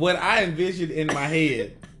 What I envisioned in my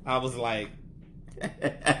head, I was like,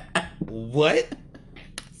 what?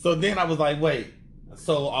 So then I was like, wait.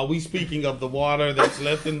 So are we speaking of the water that's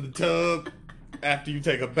left in the tub after you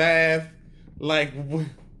take a bath? Like, what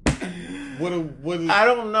is, I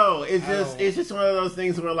don't know. It's just one of those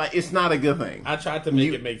things where, like, it's not a good thing. I tried to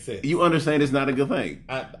make it make sense. You understand it's not a good thing.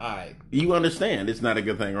 I You understand it's not a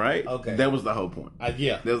good thing, right? Okay. That was the whole point.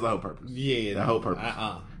 Yeah. That was the whole purpose. Yeah. The whole purpose.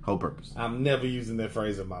 Whole purpose. I'm never using that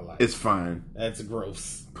phrase in my life. It's fine. That's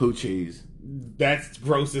gross. Poo cheese. That's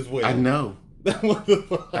gross as well. I know. What the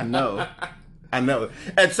fuck? I know.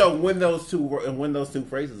 And so when those two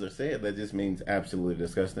phrases are said, that just means absolutely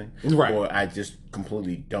disgusting. Right. Or I just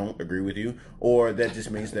completely don't agree with you. Or that just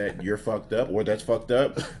means that you're fucked up, or that's fucked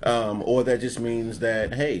up. Or that just means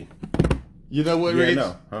that, hey. You know what, Rich?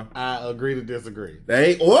 No. Huh? I agree to disagree.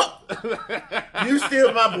 Hey, you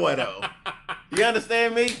still my boy though. You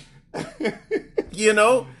understand me? You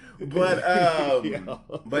know? But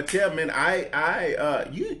but yeah, man,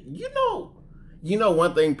 you know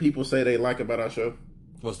one thing people say they like about our show?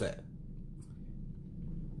 What's that?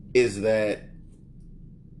 Is that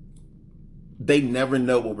they never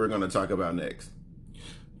know what we're going to talk about next.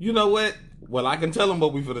 You know what? Well, I can tell them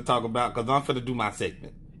what we're going to talk about because I'm going to do my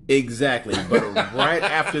segment. Exactly. But right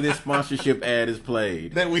after this sponsorship ad is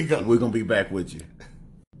played, there we go. We're going to be back with you.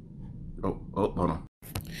 Oh, hold on.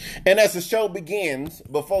 And as the show begins,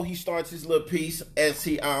 before he starts his little piece, as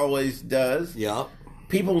he always does,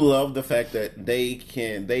 people love the fact that they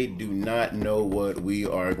do not know what we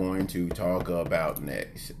are going to talk about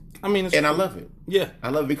next. I mean, and I love it. Yeah. I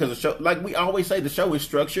love it because the show, like we always say, the show is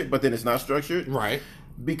structured, but then it's not structured. Right.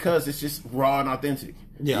 Because it's just raw and authentic.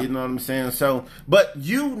 Yeah. You know what I'm saying? So, but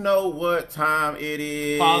you know what time it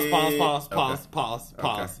is. Pause.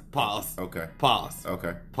 Okay. Pause.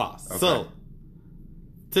 Okay. Pause. So,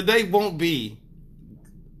 today won't be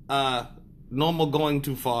normal going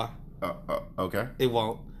too far. Okay. It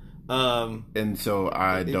won't. And so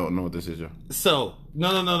I don't know what this is. So,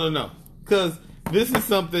 no. Because this is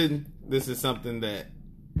something that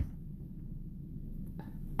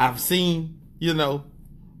I've seen,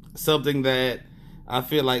 something that I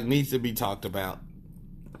feel like needs to be talked about.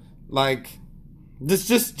 Like, this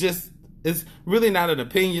just it's really not an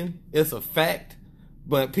opinion, it's a fact,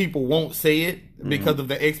 but people won't say it because of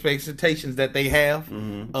the expectations that they have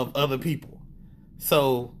of other people.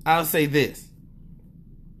 So, I'll say this.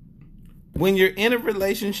 When you're in a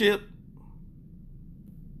relationship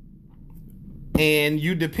and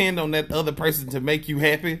you depend on that other person to make you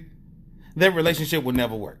happy, that relationship will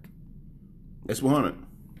never work. It's 100.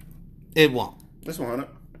 It won't. It's 100.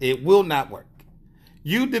 It will not work.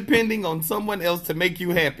 You depending on someone else to make you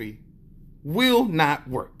happy will not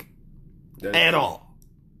work at all.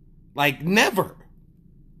 Like, never.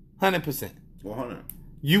 100%. 100.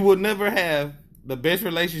 You will never have the best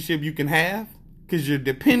relationship you can have because you're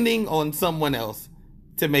depending on someone else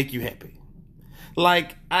to make you happy.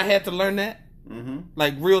 Like, I had to learn that.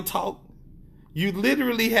 Like, real talk. You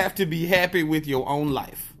literally have to be happy with your own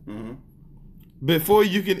life before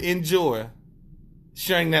you can enjoy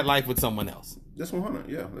sharing that life with someone else. That's 100.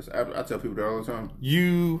 Yeah, I tell people that all the time.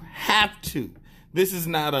 You have to. This is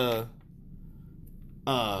not a.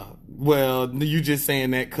 Well, you just saying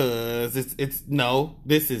that because it's no.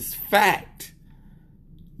 This is fact.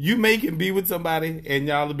 You can be with somebody and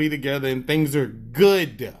y'all will be together and things are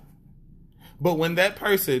good. But when that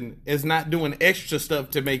person is not doing extra stuff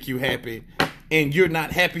to make you happy and you're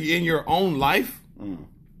not happy in your own life,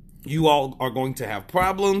 you all are going to have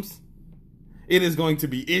problems. It is going to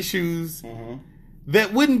be issues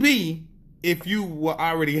that wouldn't be if you were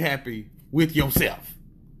already happy with yourself.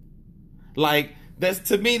 Like, that's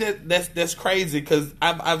to me that's crazy because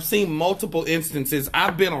I've seen multiple instances.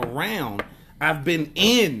 I've been around. I've been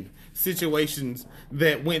in situations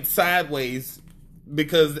that went sideways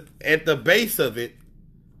because at the base of it,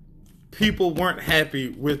 people weren't happy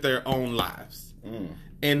with their own lives.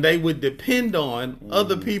 And they would depend on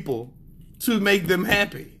other people to make them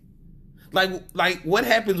happy. Like what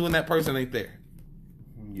happens when that person ain't there?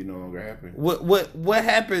 You're no longer happy. What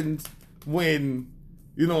happens when,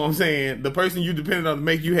 you know what I'm saying, the person you depended on to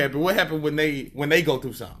make you happy, what happened when they go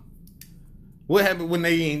through something? What happened when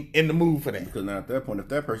they ain't in the mood for that? Because now at that point, if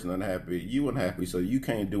that person unhappy, you unhappy, so you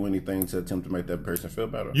can't do anything to attempt to make that person feel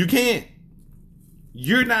better. You can't.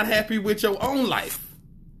 You're not happy with your own life.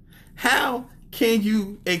 How can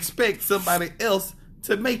you expect somebody else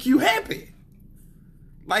to make you happy?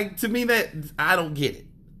 Like, to me, that I don't get it.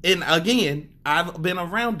 And again, I've been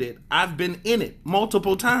around it. I've been in it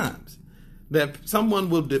multiple times. That someone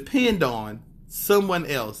will depend on someone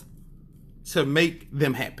else to make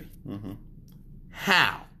them happy.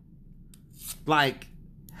 How? Like,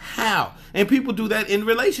 how? And people do that in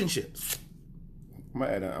relationships. I'm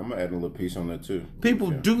gonna add a little piece on that too.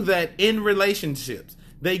 People do that in relationships.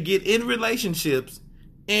 They get in relationships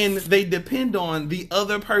and they depend on the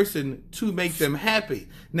other person to make them happy.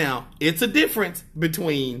 Now, it's a difference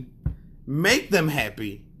between make them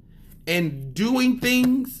happy and doing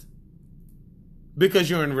things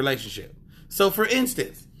because you're in a relationship. So, for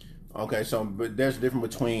instance, okay, but there's a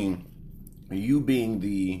difference between you being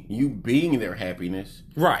their happiness,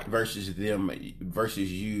 right, versus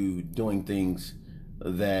you doing things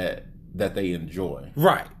that they enjoy,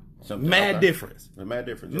 right. Mad difference. Mad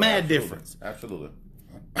difference. Mad difference. Absolutely.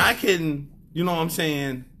 I can, you know what I'm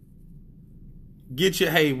saying, get you,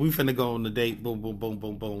 hey, we finna go on the date, boom, boom, boom,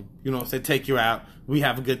 boom, boom. You know what I'm saying, take you out, we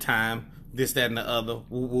have a good time, this, that, and the other,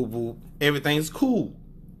 woo, woo, woo. Everything's cool.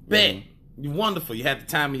 Bet. You're wonderful. You had the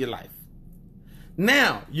time of your life.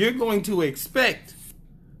 Now, you're going to expect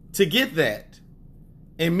to get that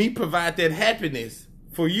and me provide that happiness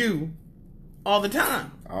for you all the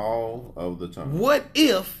time. All of the time. What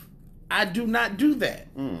if I do not do that?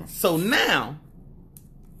 So now,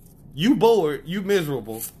 you bored, you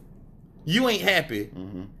miserable, you ain't happy,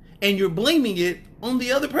 and you're blaming it on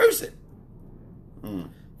the other person.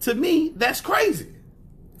 To me, that's crazy.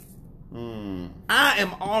 I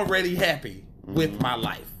am already happy with my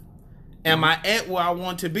life. Am I at where I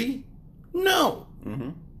want to be? No.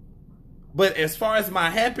 But as far as my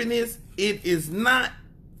happiness, it is not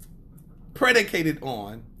predicated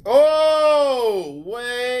on. Oh,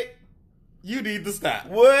 wait. You need to stop.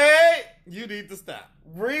 Wait. You need to stop.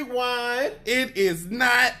 Rewind. It is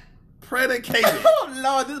not predicated. Oh,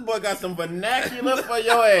 Lord, this boy got some vernacular for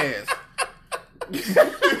your ass.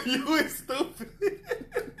 You is stupid.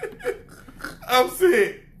 I'm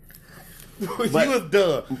sick. You was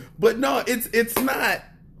dumb. But no,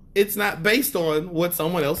 it's not based on what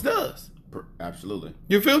someone else does. Absolutely.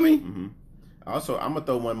 You feel me? Also, I'm gonna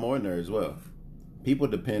throw one more in there as well. People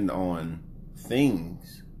depend on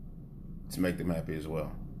things to make them happy as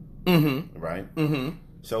well. Right?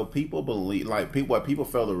 So people believe, what people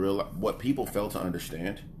fail to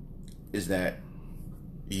understand is that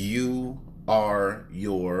you are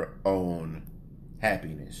your own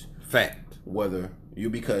happiness. Fact.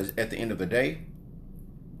 Because at the end of the day,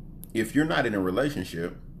 if you're not in a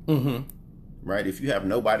relationship, right? If you have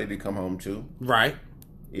nobody to come home to, right?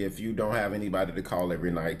 If you don't have anybody to call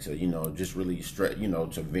every night to, just really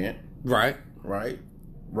to vent, right? Right?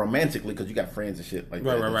 Romantically, because you got friends and shit like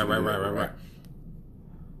that. Right.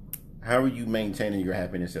 How are you maintaining your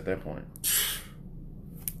happiness at that point?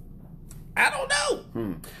 I don't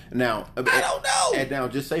know. Now, I don't know. And now,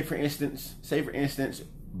 just say for instance,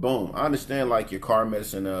 boom. I understand your car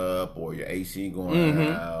messing up or your AC going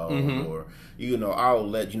out or I'll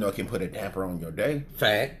let can put a damper on your day.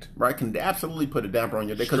 Fact. Right? Can absolutely put a damper on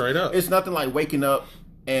your day. Straight up. It's nothing like waking up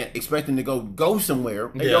and expecting to go somewhere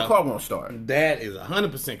and your car won't start. That is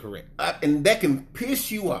 100% correct. And that can piss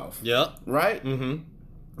you off. Yep. Right?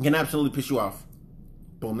 Can absolutely piss you off.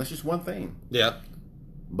 Boom. That's just one thing. Yeah.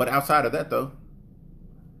 But outside of that, though,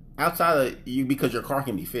 outside of you, because your car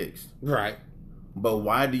can be fixed. Right. But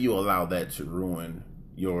why do you allow that to ruin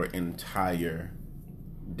your entire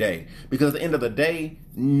day? Because at the end of the day,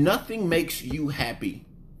 nothing makes you happy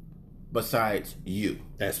besides you.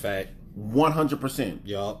 That's fact. 100%.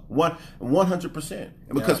 Yup. 100%.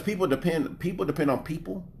 Because people depend on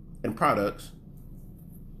people and products.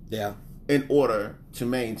 Yeah. In order to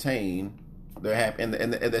maintain their happy, and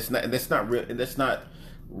that's not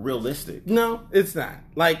realistic. No, it's not.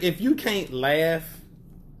 Like, if you can't laugh,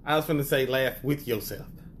 I was going to say laugh with yourself,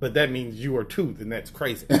 but that means you are too, then that's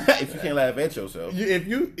crazy. If you can't laugh at yourself.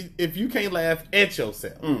 If you can't laugh at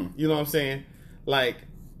yourself, you know what I'm saying? Like,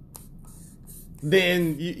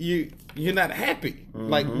 then you're not happy.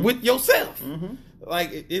 Like, with yourself.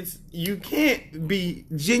 Like, you can't be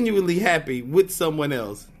genuinely happy with someone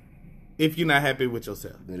else if you're not happy with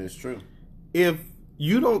yourself. That is true. If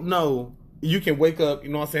you don't know, you can wake up, you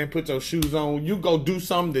know what I'm saying, put your shoes on, you go do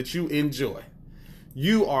something that you enjoy.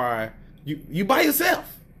 You are you by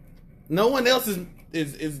yourself. No one else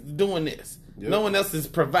is doing this. Yep. No one else is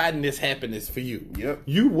providing this happiness for you. Yep.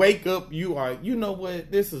 You wake up, you know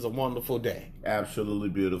what, this is a wonderful day. Absolutely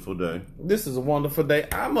beautiful day. This is a wonderful day.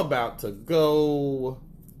 I'm about to go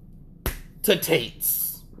to Tate's.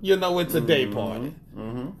 You know, it's a day party.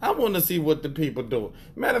 I want to see what the people do.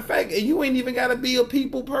 Matter of fact, you ain't even got to be a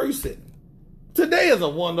people person. Today is a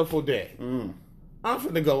wonderful day. I'm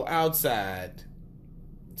finna go outside,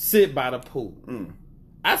 sit by the pool.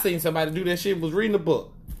 I seen somebody do that shit, was reading a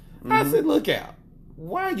book. I said, look out.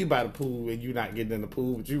 Why are you by the pool and you not getting in the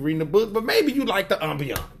pool, but you reading a book? But maybe you like the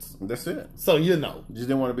ambiance. That's it. So, you know. You just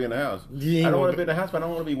didn't want to be in the house. I don't want to be in the house, but I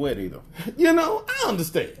don't want to be wet either. You know, I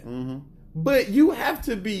understand. But you have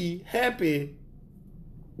to be happy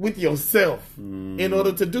with yourself in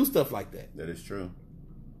order to do stuff like that. That is true.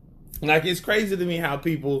 Like, it's crazy to me how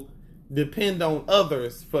people depend on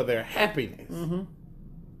others for their happiness.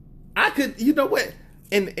 I could, you know what?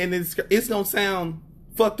 And it's gonna sound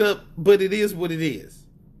fucked up, but it is what it is.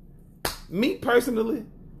 Me personally,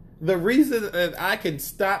 the reason that I can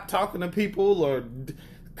stop talking to people or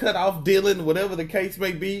cut off dealing, whatever the case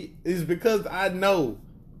may be, is because I know,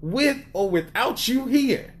 with or without you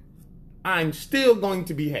here, I'm still going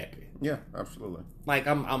to be happy. Yeah, absolutely. Like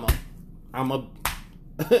I'm a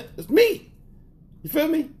it's me. You feel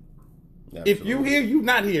me? Absolutely. If you here, you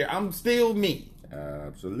not here. I'm still me.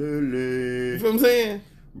 Absolutely. You feel what I'm saying?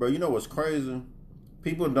 Bro, you know what's crazy?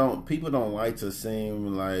 People don't like to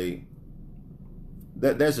seem like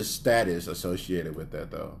that. There's a status associated with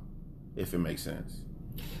that, though, if it makes sense.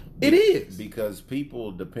 It is. Because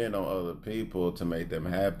people depend on other people to make them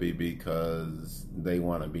happy because they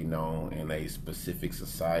want to be known in a specific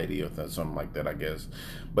society or something like that, I guess.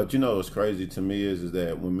 But you know what's crazy to me is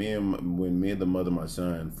that when me and the mother of my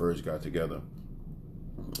son first got together,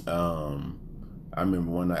 I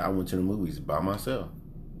remember one night I went to the movies by myself.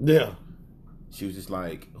 Yeah. She was just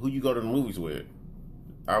like, who you go to the movies with?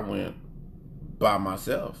 I went by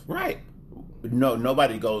myself. Right. No,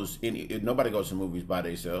 nobody goes to movies by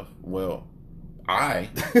themselves. Well, I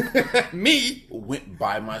me went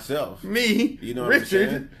by myself. Me, you know what Richard, I'm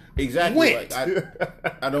saying? Exactly. Went.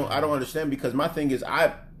 Like, I don't understand, because my thing is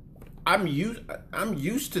I'm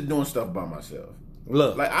used to doing stuff by myself.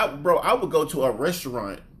 Look, like I would go to a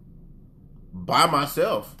restaurant by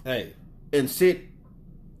myself. Hey, and sit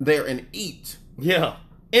there and eat. Yeah,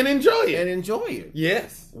 and enjoy it.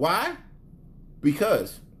 Yes. Why?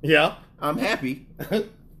 Because I'm happy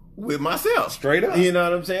with myself. Straight up. You know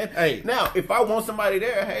what I'm saying? Hey. Now, if I want somebody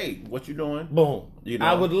there, hey, what you doing? Boom. You know?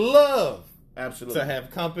 I would love absolutely to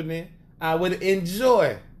have company. I would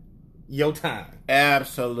enjoy your time.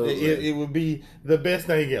 Absolutely. It would be the best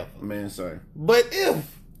thing ever. Man, sorry. But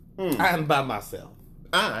if I'm by myself,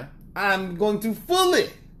 I'm going to fully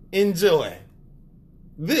enjoy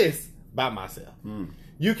this by myself.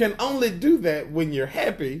 You can only do that when you're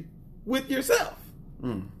happy with yourself.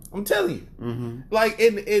 I'm telling you. Like,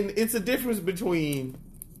 and it's a difference between,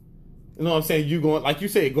 you know what I'm saying, you going, like you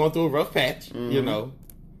said, going through a rough patch, you know,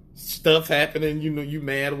 stuff happening, you know, you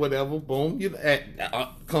mad or whatever, boom, you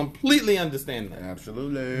completely understand that.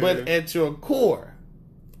 Absolutely. But at your core,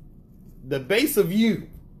 the base of you,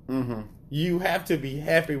 you have to be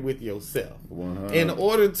happy with yourself 100. in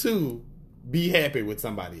order to be happy with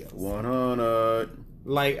somebody else. 100.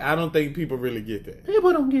 Like, I don't think people really get that.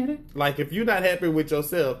 People don't get it. Like, if you're not happy with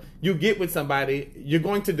yourself, you get with somebody, you're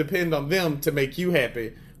going to depend on them to make you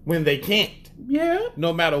happy when they can't. Yeah.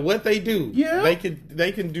 No matter what they do. Yeah.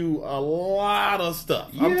 They can do a lot of stuff.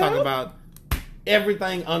 Yeah. I'm talking about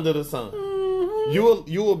everything under the sun. You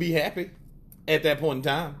will be happy at that point in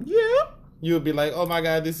time. Yeah. you'll be like, oh my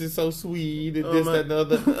God, this is so sweet, and this, that, and the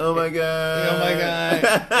other. Oh my God. Oh my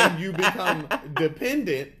God. And you become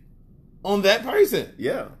dependent on that person.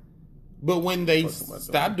 Yeah. But when they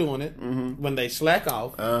stop doing it, when they slack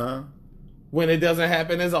off, Uh-huh. when it doesn't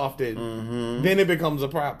happen as often, then it becomes a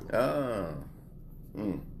problem.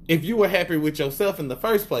 If you were happy with yourself in the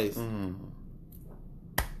first place,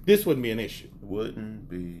 this wouldn't be an issue. Wouldn't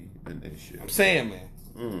be an issue. I'm saying,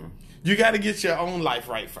 man. You got to get your own life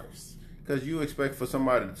right first. Because you expect for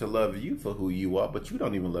somebody to love you for who you are, but you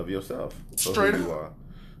don't even love yourself for Straight who you up. are.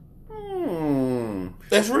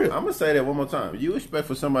 That's real. I'm going to say that one more time. You expect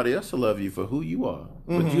for somebody else to love you for who you are,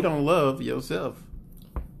 but you don't love yourself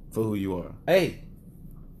for who you are. Hey,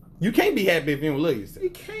 you can't be happy if you don't love yourself. You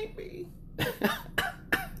can't be.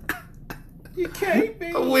 You can't be.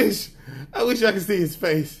 I wish I could see his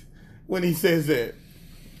face when he says that.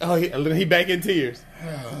 Oh, he back in tears.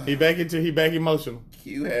 He back emotional.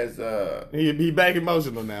 Q has He back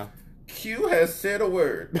emotional now. Q has said a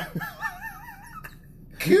word.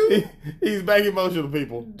 Q He's back emotional,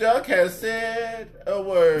 people. Duck has said a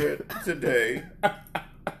word today.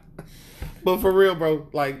 But for real, bro,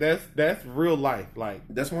 like that's real life. Like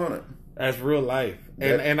That's 100. that's real life.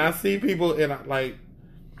 And I see people and I, like.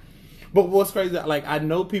 But what's crazy? Like I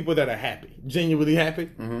know people that are happy, genuinely happy,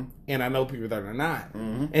 and I know people that are not,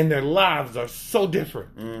 and their lives are so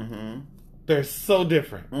different. They're so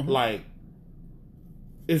different. Like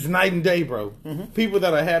it's night and day, bro. People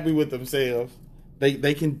that are happy with themselves, they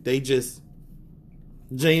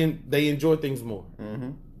enjoy things more.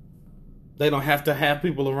 They don't have to have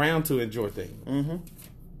people around to enjoy things.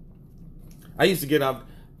 I used to get off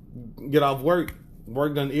work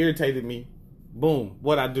done irritated me. Boom,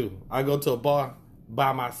 what I do? I go to a bar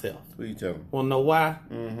by myself. Who you telling? Wanna know why?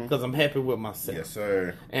 Because I'm happy with myself. Yes,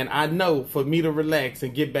 sir. And I know for me to relax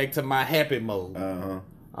and get back to my happy mode, I'm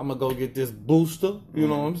gonna go get this booster. You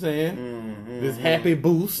know what I'm saying? This happy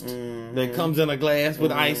boost that comes in a glass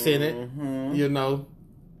with ice in it. You know,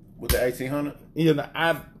 With the 1800?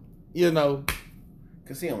 You know,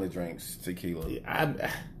 Because he only drinks tequila.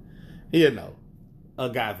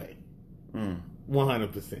 agave.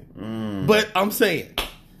 100%. But I'm saying,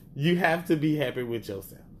 you have to be happy with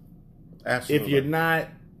yourself. Absolutely. If you're not,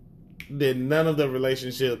 then none of the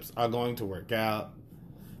relationships are going to work out.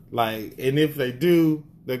 Like, and if they do,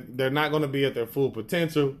 they're not going to be at their full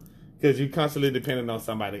potential because you're constantly dependent on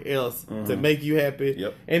somebody else to make you happy.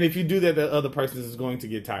 Yep. And if you do that, the other person is going to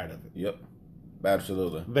get tired of it. Yep.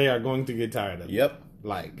 Absolutely. They are going to get tired of it. Yep.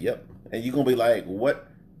 Like, Yep. And you're going to be like, what?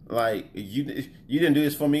 Like, you didn't do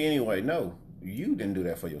this for me anyway. No, you didn't do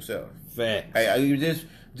that for yourself. facts. You just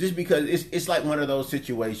because it's like one of those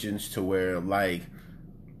situations to where, like,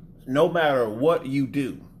 no matter what you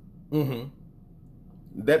do,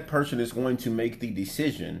 that person is going to make the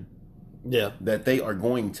decision that they are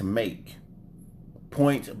going to make.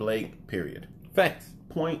 Point blank, period. Facts.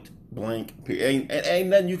 Point blank, period. Ain't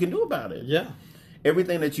nothing you can do about it. Yeah.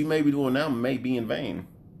 Everything that you may be doing now may be in vain.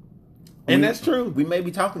 And that's true. We may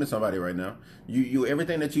be talking to somebody right now. You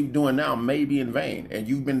everything that you're doing now may be in vain. And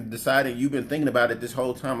you've been thinking about it this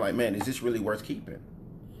whole time, like, man, is this really worth keeping?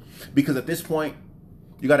 Because at this point,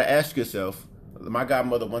 you got to ask yourself, my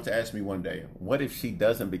godmother once asked me one day, what if she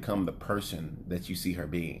doesn't become the person that you see her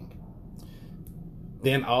being?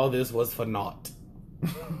 Then all this was for naught.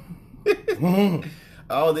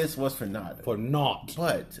 All this was for naught. For naught.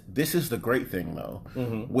 But this is the great thing, though.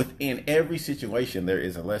 Within every situation, there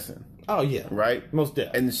is a lesson. Oh, yeah. Right? Most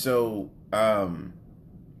definitely. And so,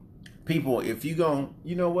 people, if you go,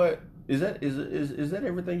 you know what? Is that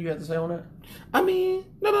everything you have to say on that? I mean,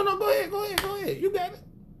 no. Go ahead. You got it.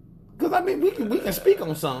 Because, I mean, we can speak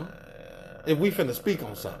on something if we finna speak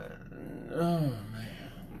on something. Oh, man.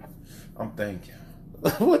 I'm thinking.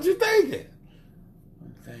 What you thinking?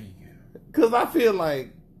 I'm thinking. Because I feel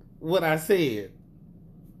like what I said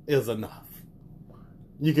is enough.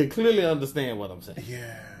 You can clearly understand what I'm saying.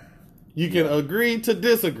 Yeah. You can agree to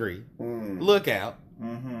disagree. Look out.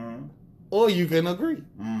 Or you can agree.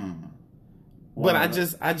 But I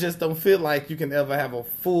just don't feel like you can ever have a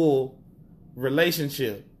full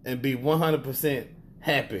relationship and be 100%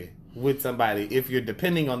 happy with somebody if you're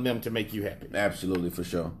depending on them to make you happy. Absolutely, for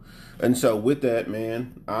sure. And so with that,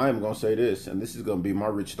 man, I'm going to say this, and this is going to be my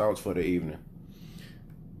rich thoughts for the evening.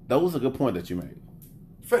 That was a good point that you made.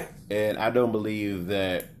 Fact. And I don't believe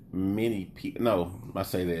that many people, no, I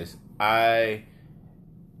say this. I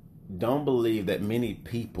don't believe that many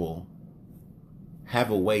people have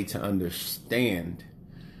a way to understand,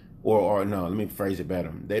 or no, let me phrase it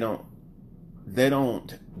better. They don't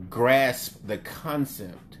grasp the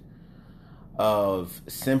concept of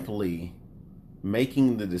simply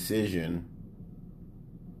making the decision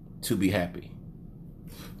to be happy.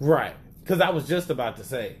 Right. Because I was just about to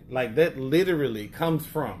say, like, that literally comes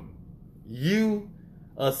from you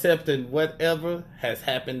accepting whatever has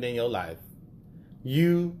happened in your life.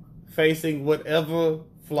 You facing whatever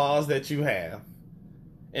flaws that you have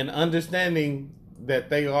and understanding that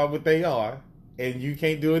they are what they are and you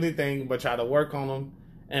can't do anything but try to work on them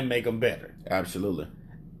and make them better. Absolutely.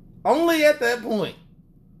 Only at that point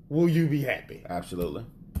will you be happy. Absolutely.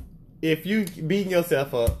 If you beating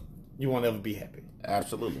yourself up, you won't ever be happy.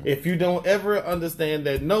 Absolutely. If you don't ever understand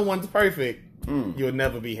that no one's perfect, you'll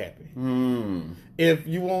never be happy. If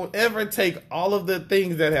you won't ever take all of the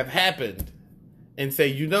things that have happened and say,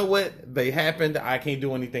 you know what, they happened, I can't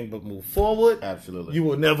do anything but move forward. Absolutely. You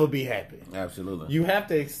will never be happy. Absolutely. You have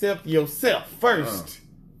to accept yourself first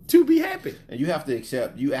to be happy. And you have to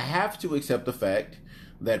accept the fact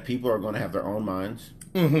that people are going to have their own minds,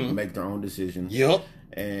 make their own decisions. Yep.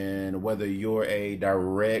 And whether you're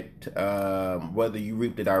whether you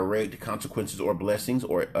reap the direct consequences or blessings,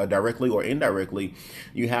 or directly or indirectly,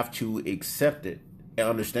 you have to accept it and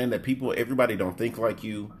understand that everybody don't think like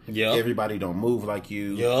you. Yep. Everybody don't move like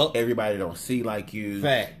you. Yep. Everybody don't see like you.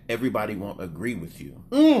 Fact. Everybody won't agree with you.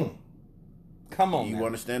 Come on, You man.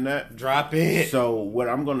 understand that? Drop it. So what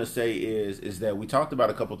I'm going to say is that we talked about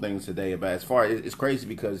a couple things today about, as far as it's crazy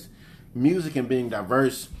because music and being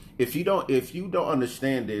diverse. If you don't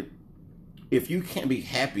understand it, if you can't be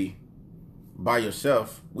happy by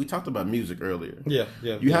yourself, we talked about music earlier. Yeah.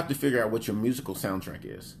 You have to figure out what your musical soundtrack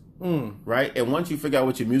is, right? And once you figure out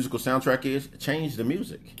what your musical soundtrack is, change the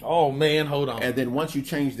music. Oh man, hold on. And then once you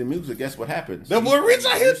change the music, guess what happens? The boy Rich,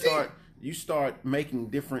 I hit you start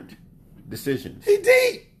making different decisions. He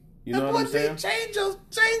did. You know what I'm saying? Change your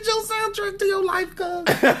soundtrack to your life, cuz.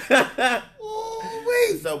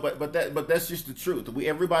 Ooh-wee. So, but that's just the truth.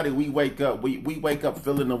 We wake up. We wake up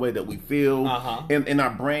feeling the way that we feel. In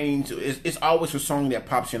our brains, it's always a song that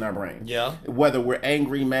pops in our brain. Yeah. Whether we're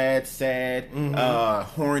angry, mad, sad,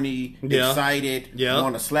 horny, excited,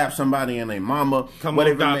 want to slap somebody and their mama,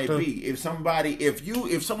 whatever it may be. If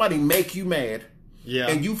somebody make you mad. Yeah.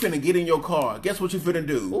 And you finna get in your car. Guess what you finna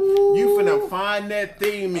do? You finna find that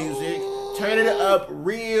theme music, turn it up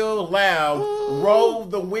real loud, roll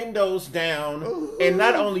the windows down, and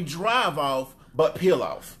not only drive off, but peel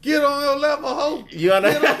off. Get on your level, ho. You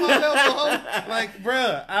understand? Get on my level, ho. Like,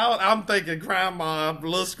 bruh, I'm thinking Crime Mob,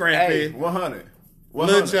 Lil Scrappy, 100.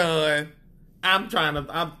 Lil Jon. I'm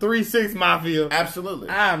 3-6 Mafia. Absolutely.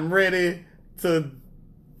 I'm ready to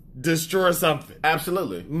destroy something.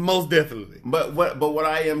 Absolutely. Most definitely. But what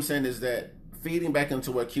I am saying is that, feeding back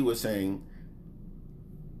into what Q was saying,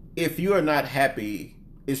 if you are not happy,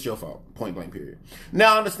 it's your fault. Point blank, period.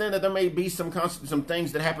 Now, I understand that there may be some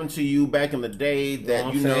things that happened to you back in the day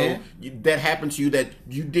that that happened to you that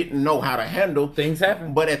you didn't know how to handle. Things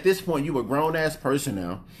happen. But at this point, you a grown ass person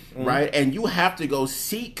now, right? And you have to go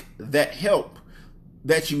seek that help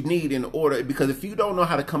that you need in order, because if you don't know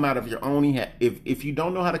how to come out of your own if you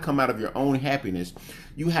don't know how to come out of your own happiness,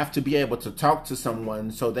 you have to be able to talk to someone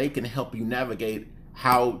so they can help you navigate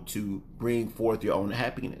how to bring forth your own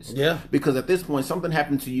happiness. Yeah. Because at this point, something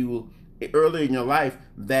happened to you earlier in your life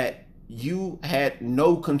that you had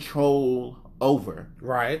no control over.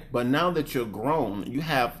 Right. But now that you're grown, you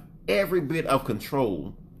have every bit of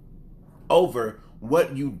control over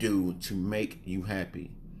what you do to make you happy.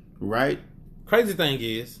 Right? Crazy thing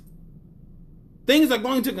is, things are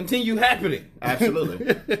going to continue happening.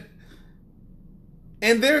 Absolutely.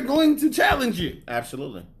 And they're going to challenge you.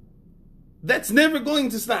 Absolutely. That's never going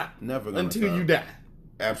to stop. Never going until to stop. you die.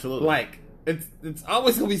 Absolutely. Like, it's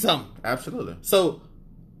always going to be something. Absolutely. So,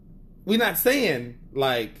 we're not saying,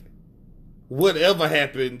 like, whatever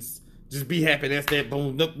happens, just be happy, that's that,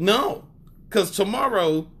 boom. No. Because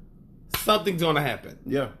tomorrow, something's going to happen.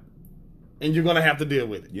 Yeah. And you're going to have to deal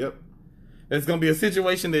with it. Yep. It's going to be a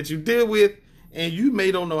situation that you deal with, and you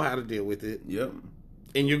may don't know how to deal with it. Yep.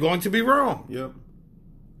 And you're going to be wrong. Yep.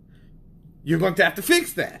 You're going to have to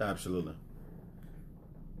fix that. Absolutely.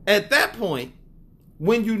 At that point,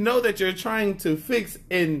 when you know that you're trying to fix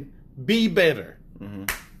and be better,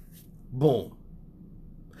 boom.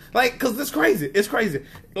 Like, because it's crazy. It's crazy.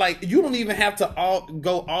 Like, you don't even have to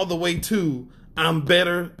go all the way to, I'm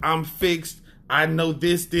better, I'm fixed, I know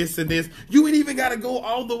this, and this. You ain't even got to go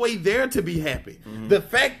all the way there to be happy. The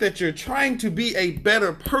fact that you're trying to be a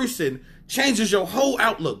better person changes your whole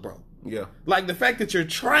outlook, bro. Yeah. Like, the fact that you're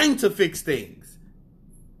trying to fix things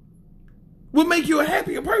will make you a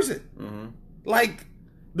happier person. Like,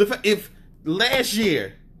 if last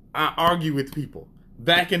year I argue with people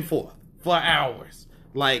back and forth for hours,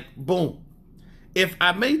 like, boom. If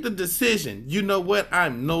I made the decision, you know what?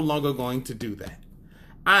 I'm no longer going to do that.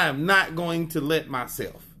 I am not going to let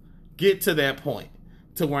myself get to that point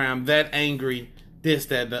to where I'm that angry, this,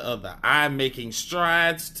 that, and the other. I'm making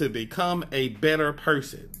strides to become a better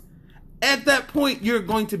person. At that point, you're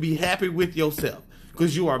going to be happy with yourself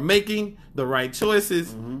because you are making the right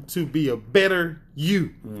choices to be a better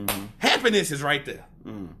you. Happiness is right there.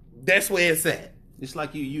 That's where it's at. It's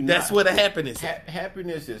like you. That's where the happiness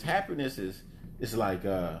is. Happiness is like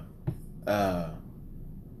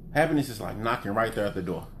happiness is like knocking right there at the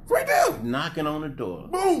door. Right there. Knocking on the door.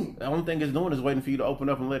 Boom. The only thing it's doing is waiting for you to open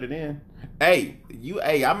up and let it in. Hey,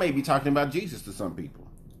 I may be talking about Jesus to some people.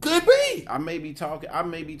 Could be. I may be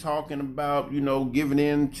talking about, giving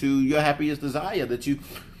in to your happiest desire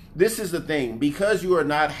this is the thing. Because you are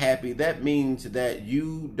not happy, that means that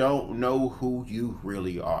you don't know who you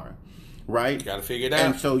really are. Right? You gotta figure it out.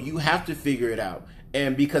 And so you have to figure it out.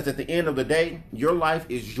 And because at the end of the day, your life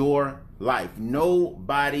is your life.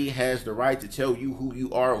 Nobody has the right to tell you who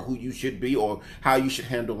you are or who you should be or how you should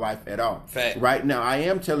handle life at all. Fact. Right? Now, I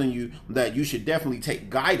am telling you that you should definitely take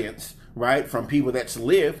guidance, right, from people that's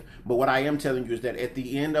lived. But what I am telling you is that at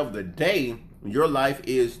the end of the day, your life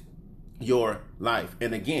is your life.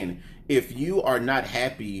 And again, if you are not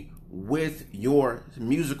happy with your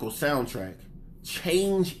musical soundtrack,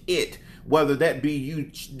 change it. Whether that be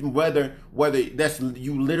you, whether that's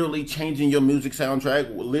you literally changing your music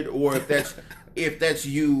soundtrack, or if that's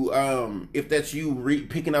you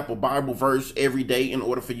picking up a Bible verse every day in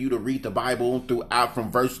order for you to read the Bible throughout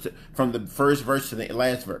from the first verse to the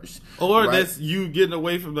last verse, or right? That's you getting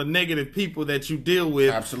away from the negative people that you deal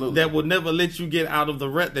with, absolutely, that will never let you get out of the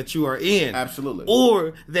rut that you are in, absolutely,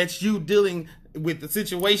 or that's you dealing with the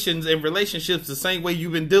situations and relationships the same way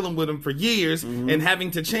you've been dealing with them for years and having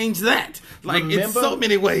to change that. Like, in so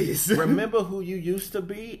many ways. Remember who you used to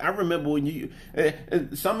be? I remember when you...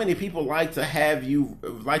 so many people like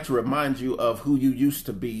to remind you of who you used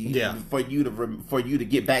to be for you to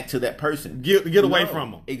get back to that person. Get away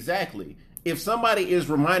from them. Exactly. If somebody is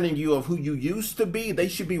reminding you of who you used to be, they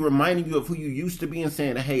should be reminding you of who you used to be and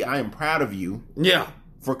saying, hey, I am proud of you. Yeah.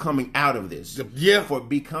 For coming out of this. Yeah. For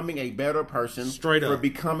becoming a better person. Straight up. For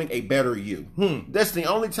becoming a better you. That's the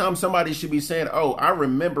only time somebody should be saying, oh, I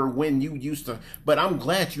remember when you used to, but I'm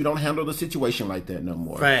glad you don't handle the situation like that no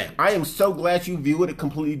more. Fact. I am so glad you view it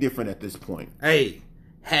completely different at this point. Hey,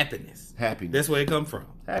 happiness. Happiness. That's where it come from.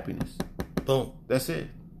 Happiness. Boom. That's it.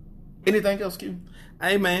 Anything else, Q?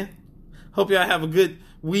 Hey, man. Hope y'all have a good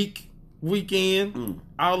weekend,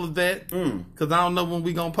 all of that. Because I don't know when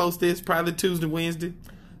we going to post this. Probably Tuesday, Wednesday.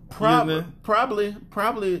 Probably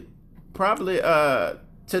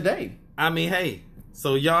today. I mean, hey,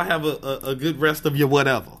 so y'all have a good rest of your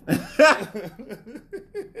whatever.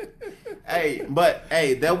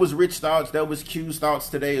 Hey, that was Rich Thoughts. That was Q's Thoughts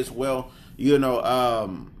today as well. I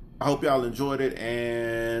hope y'all enjoyed it.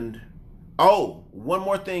 And one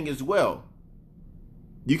more thing as well.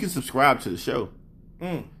 You can subscribe to the show.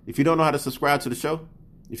 If you don't know how to subscribe to the show,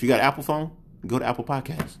 if you got an Apple phone, go to Apple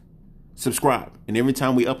Podcasts. Subscribe. And every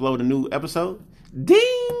time we upload a new episode,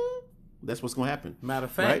 ding! That's what's going to happen. Matter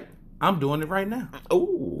of fact, right? I'm doing it right now.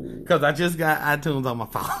 Oh. Because I just got iTunes on my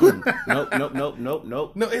phone. Nope. No,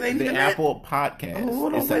 it ain't the even Apple Podcast. Oh,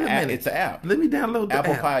 hold on, wait a minute. It's an app. Let me download the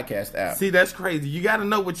Apple app. Podcast app. See, that's crazy. You got to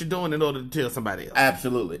know what you're doing in order to tell somebody else.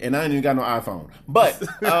 Absolutely. And I ain't even got no iPhone. But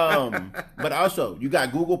but also, you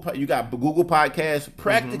got Google Podcasts.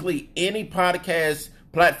 Practically any podcast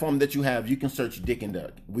platform that you have, you can search Dick and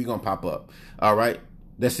Duck. We're going to pop up. All right?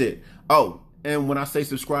 That's it. Oh, and when I say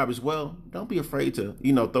subscribe as well, don't be afraid to,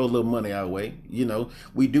 throw a little money our way.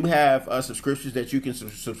 We do have subscriptions that you can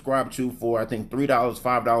subscribe to for, I think, $3,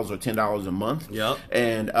 $5, or $10 a month. Yep.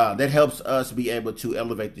 And that helps us be able to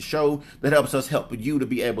elevate the show. That helps us help you to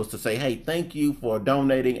be able to say, hey, thank you for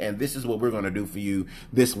donating, and this is what we're going to do for you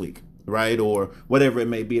this week. Right, or whatever it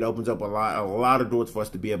may be. It opens up a lot of doors for us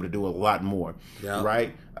to be able to do a lot more. Yeah.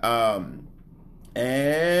 Right.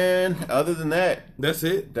 And other than that, that's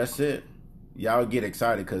it. Y'all get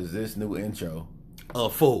excited because this new intro, a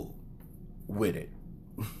fool with it.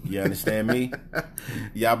 You understand me?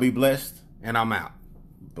 Y'all be blessed, and I'm out.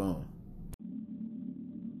 Boom.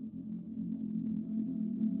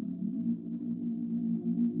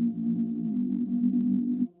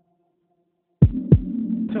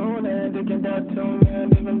 Dick and Duck, tune in,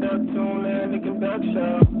 Dick and Duck, tune in, Dick and Duck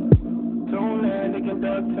Show. Tune in, Dick and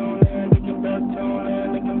Duck, tune in, Dick and Duck, tune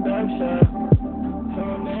in, Dick and Duck Show.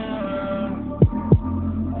 Tune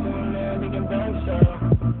in, Dick and Duck Show.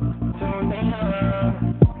 Tune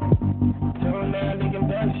in, Dick and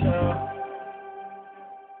Duck Show.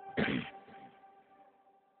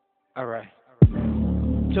 All right.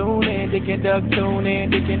 Tune in, Dick and Duck, tune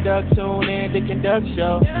in, Dick and Duck, tune in, Dick and Duck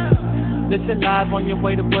Show. Listen live on your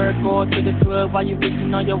way to work or to the club while you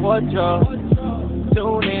fixing on your wardrobe.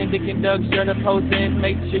 Tune in, Dick and Duck Show, the posting,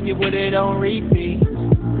 make sure you with it on repeat.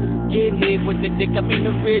 Get hit with the dick, I mean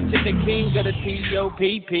the rich and the king of the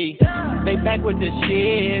T-O-P-P. They back with the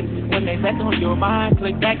shit. When they back on your mind,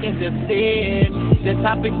 click back and just sit. The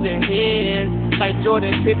topics are his. Like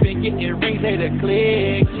Jordan Pippen getting rings, they the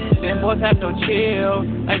click. Them boys have no chill.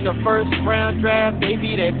 Like the first round draft, they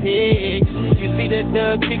be that pig. You see the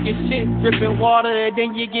Doug kicking shit, dripping water, and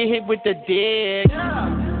then you get hit with the dick.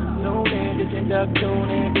 Tune in, Dick and Duck, tune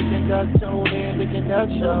in, Dick and Duck, tune in, Dick and Duck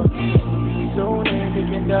Show. Tune in,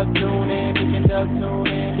 Dick and Duck, tune in, Dick and Duck, tune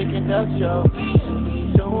in, Dick and Duck Show.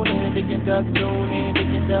 Tune in, Dick and Duck, tune in,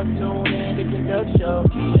 Dick and Duck, tune in, Dick and Duck Show.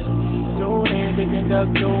 Tune in, Dick and Duck,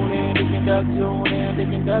 tune in, Dick and Duck, tune in,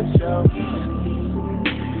 Dick and Duck Show.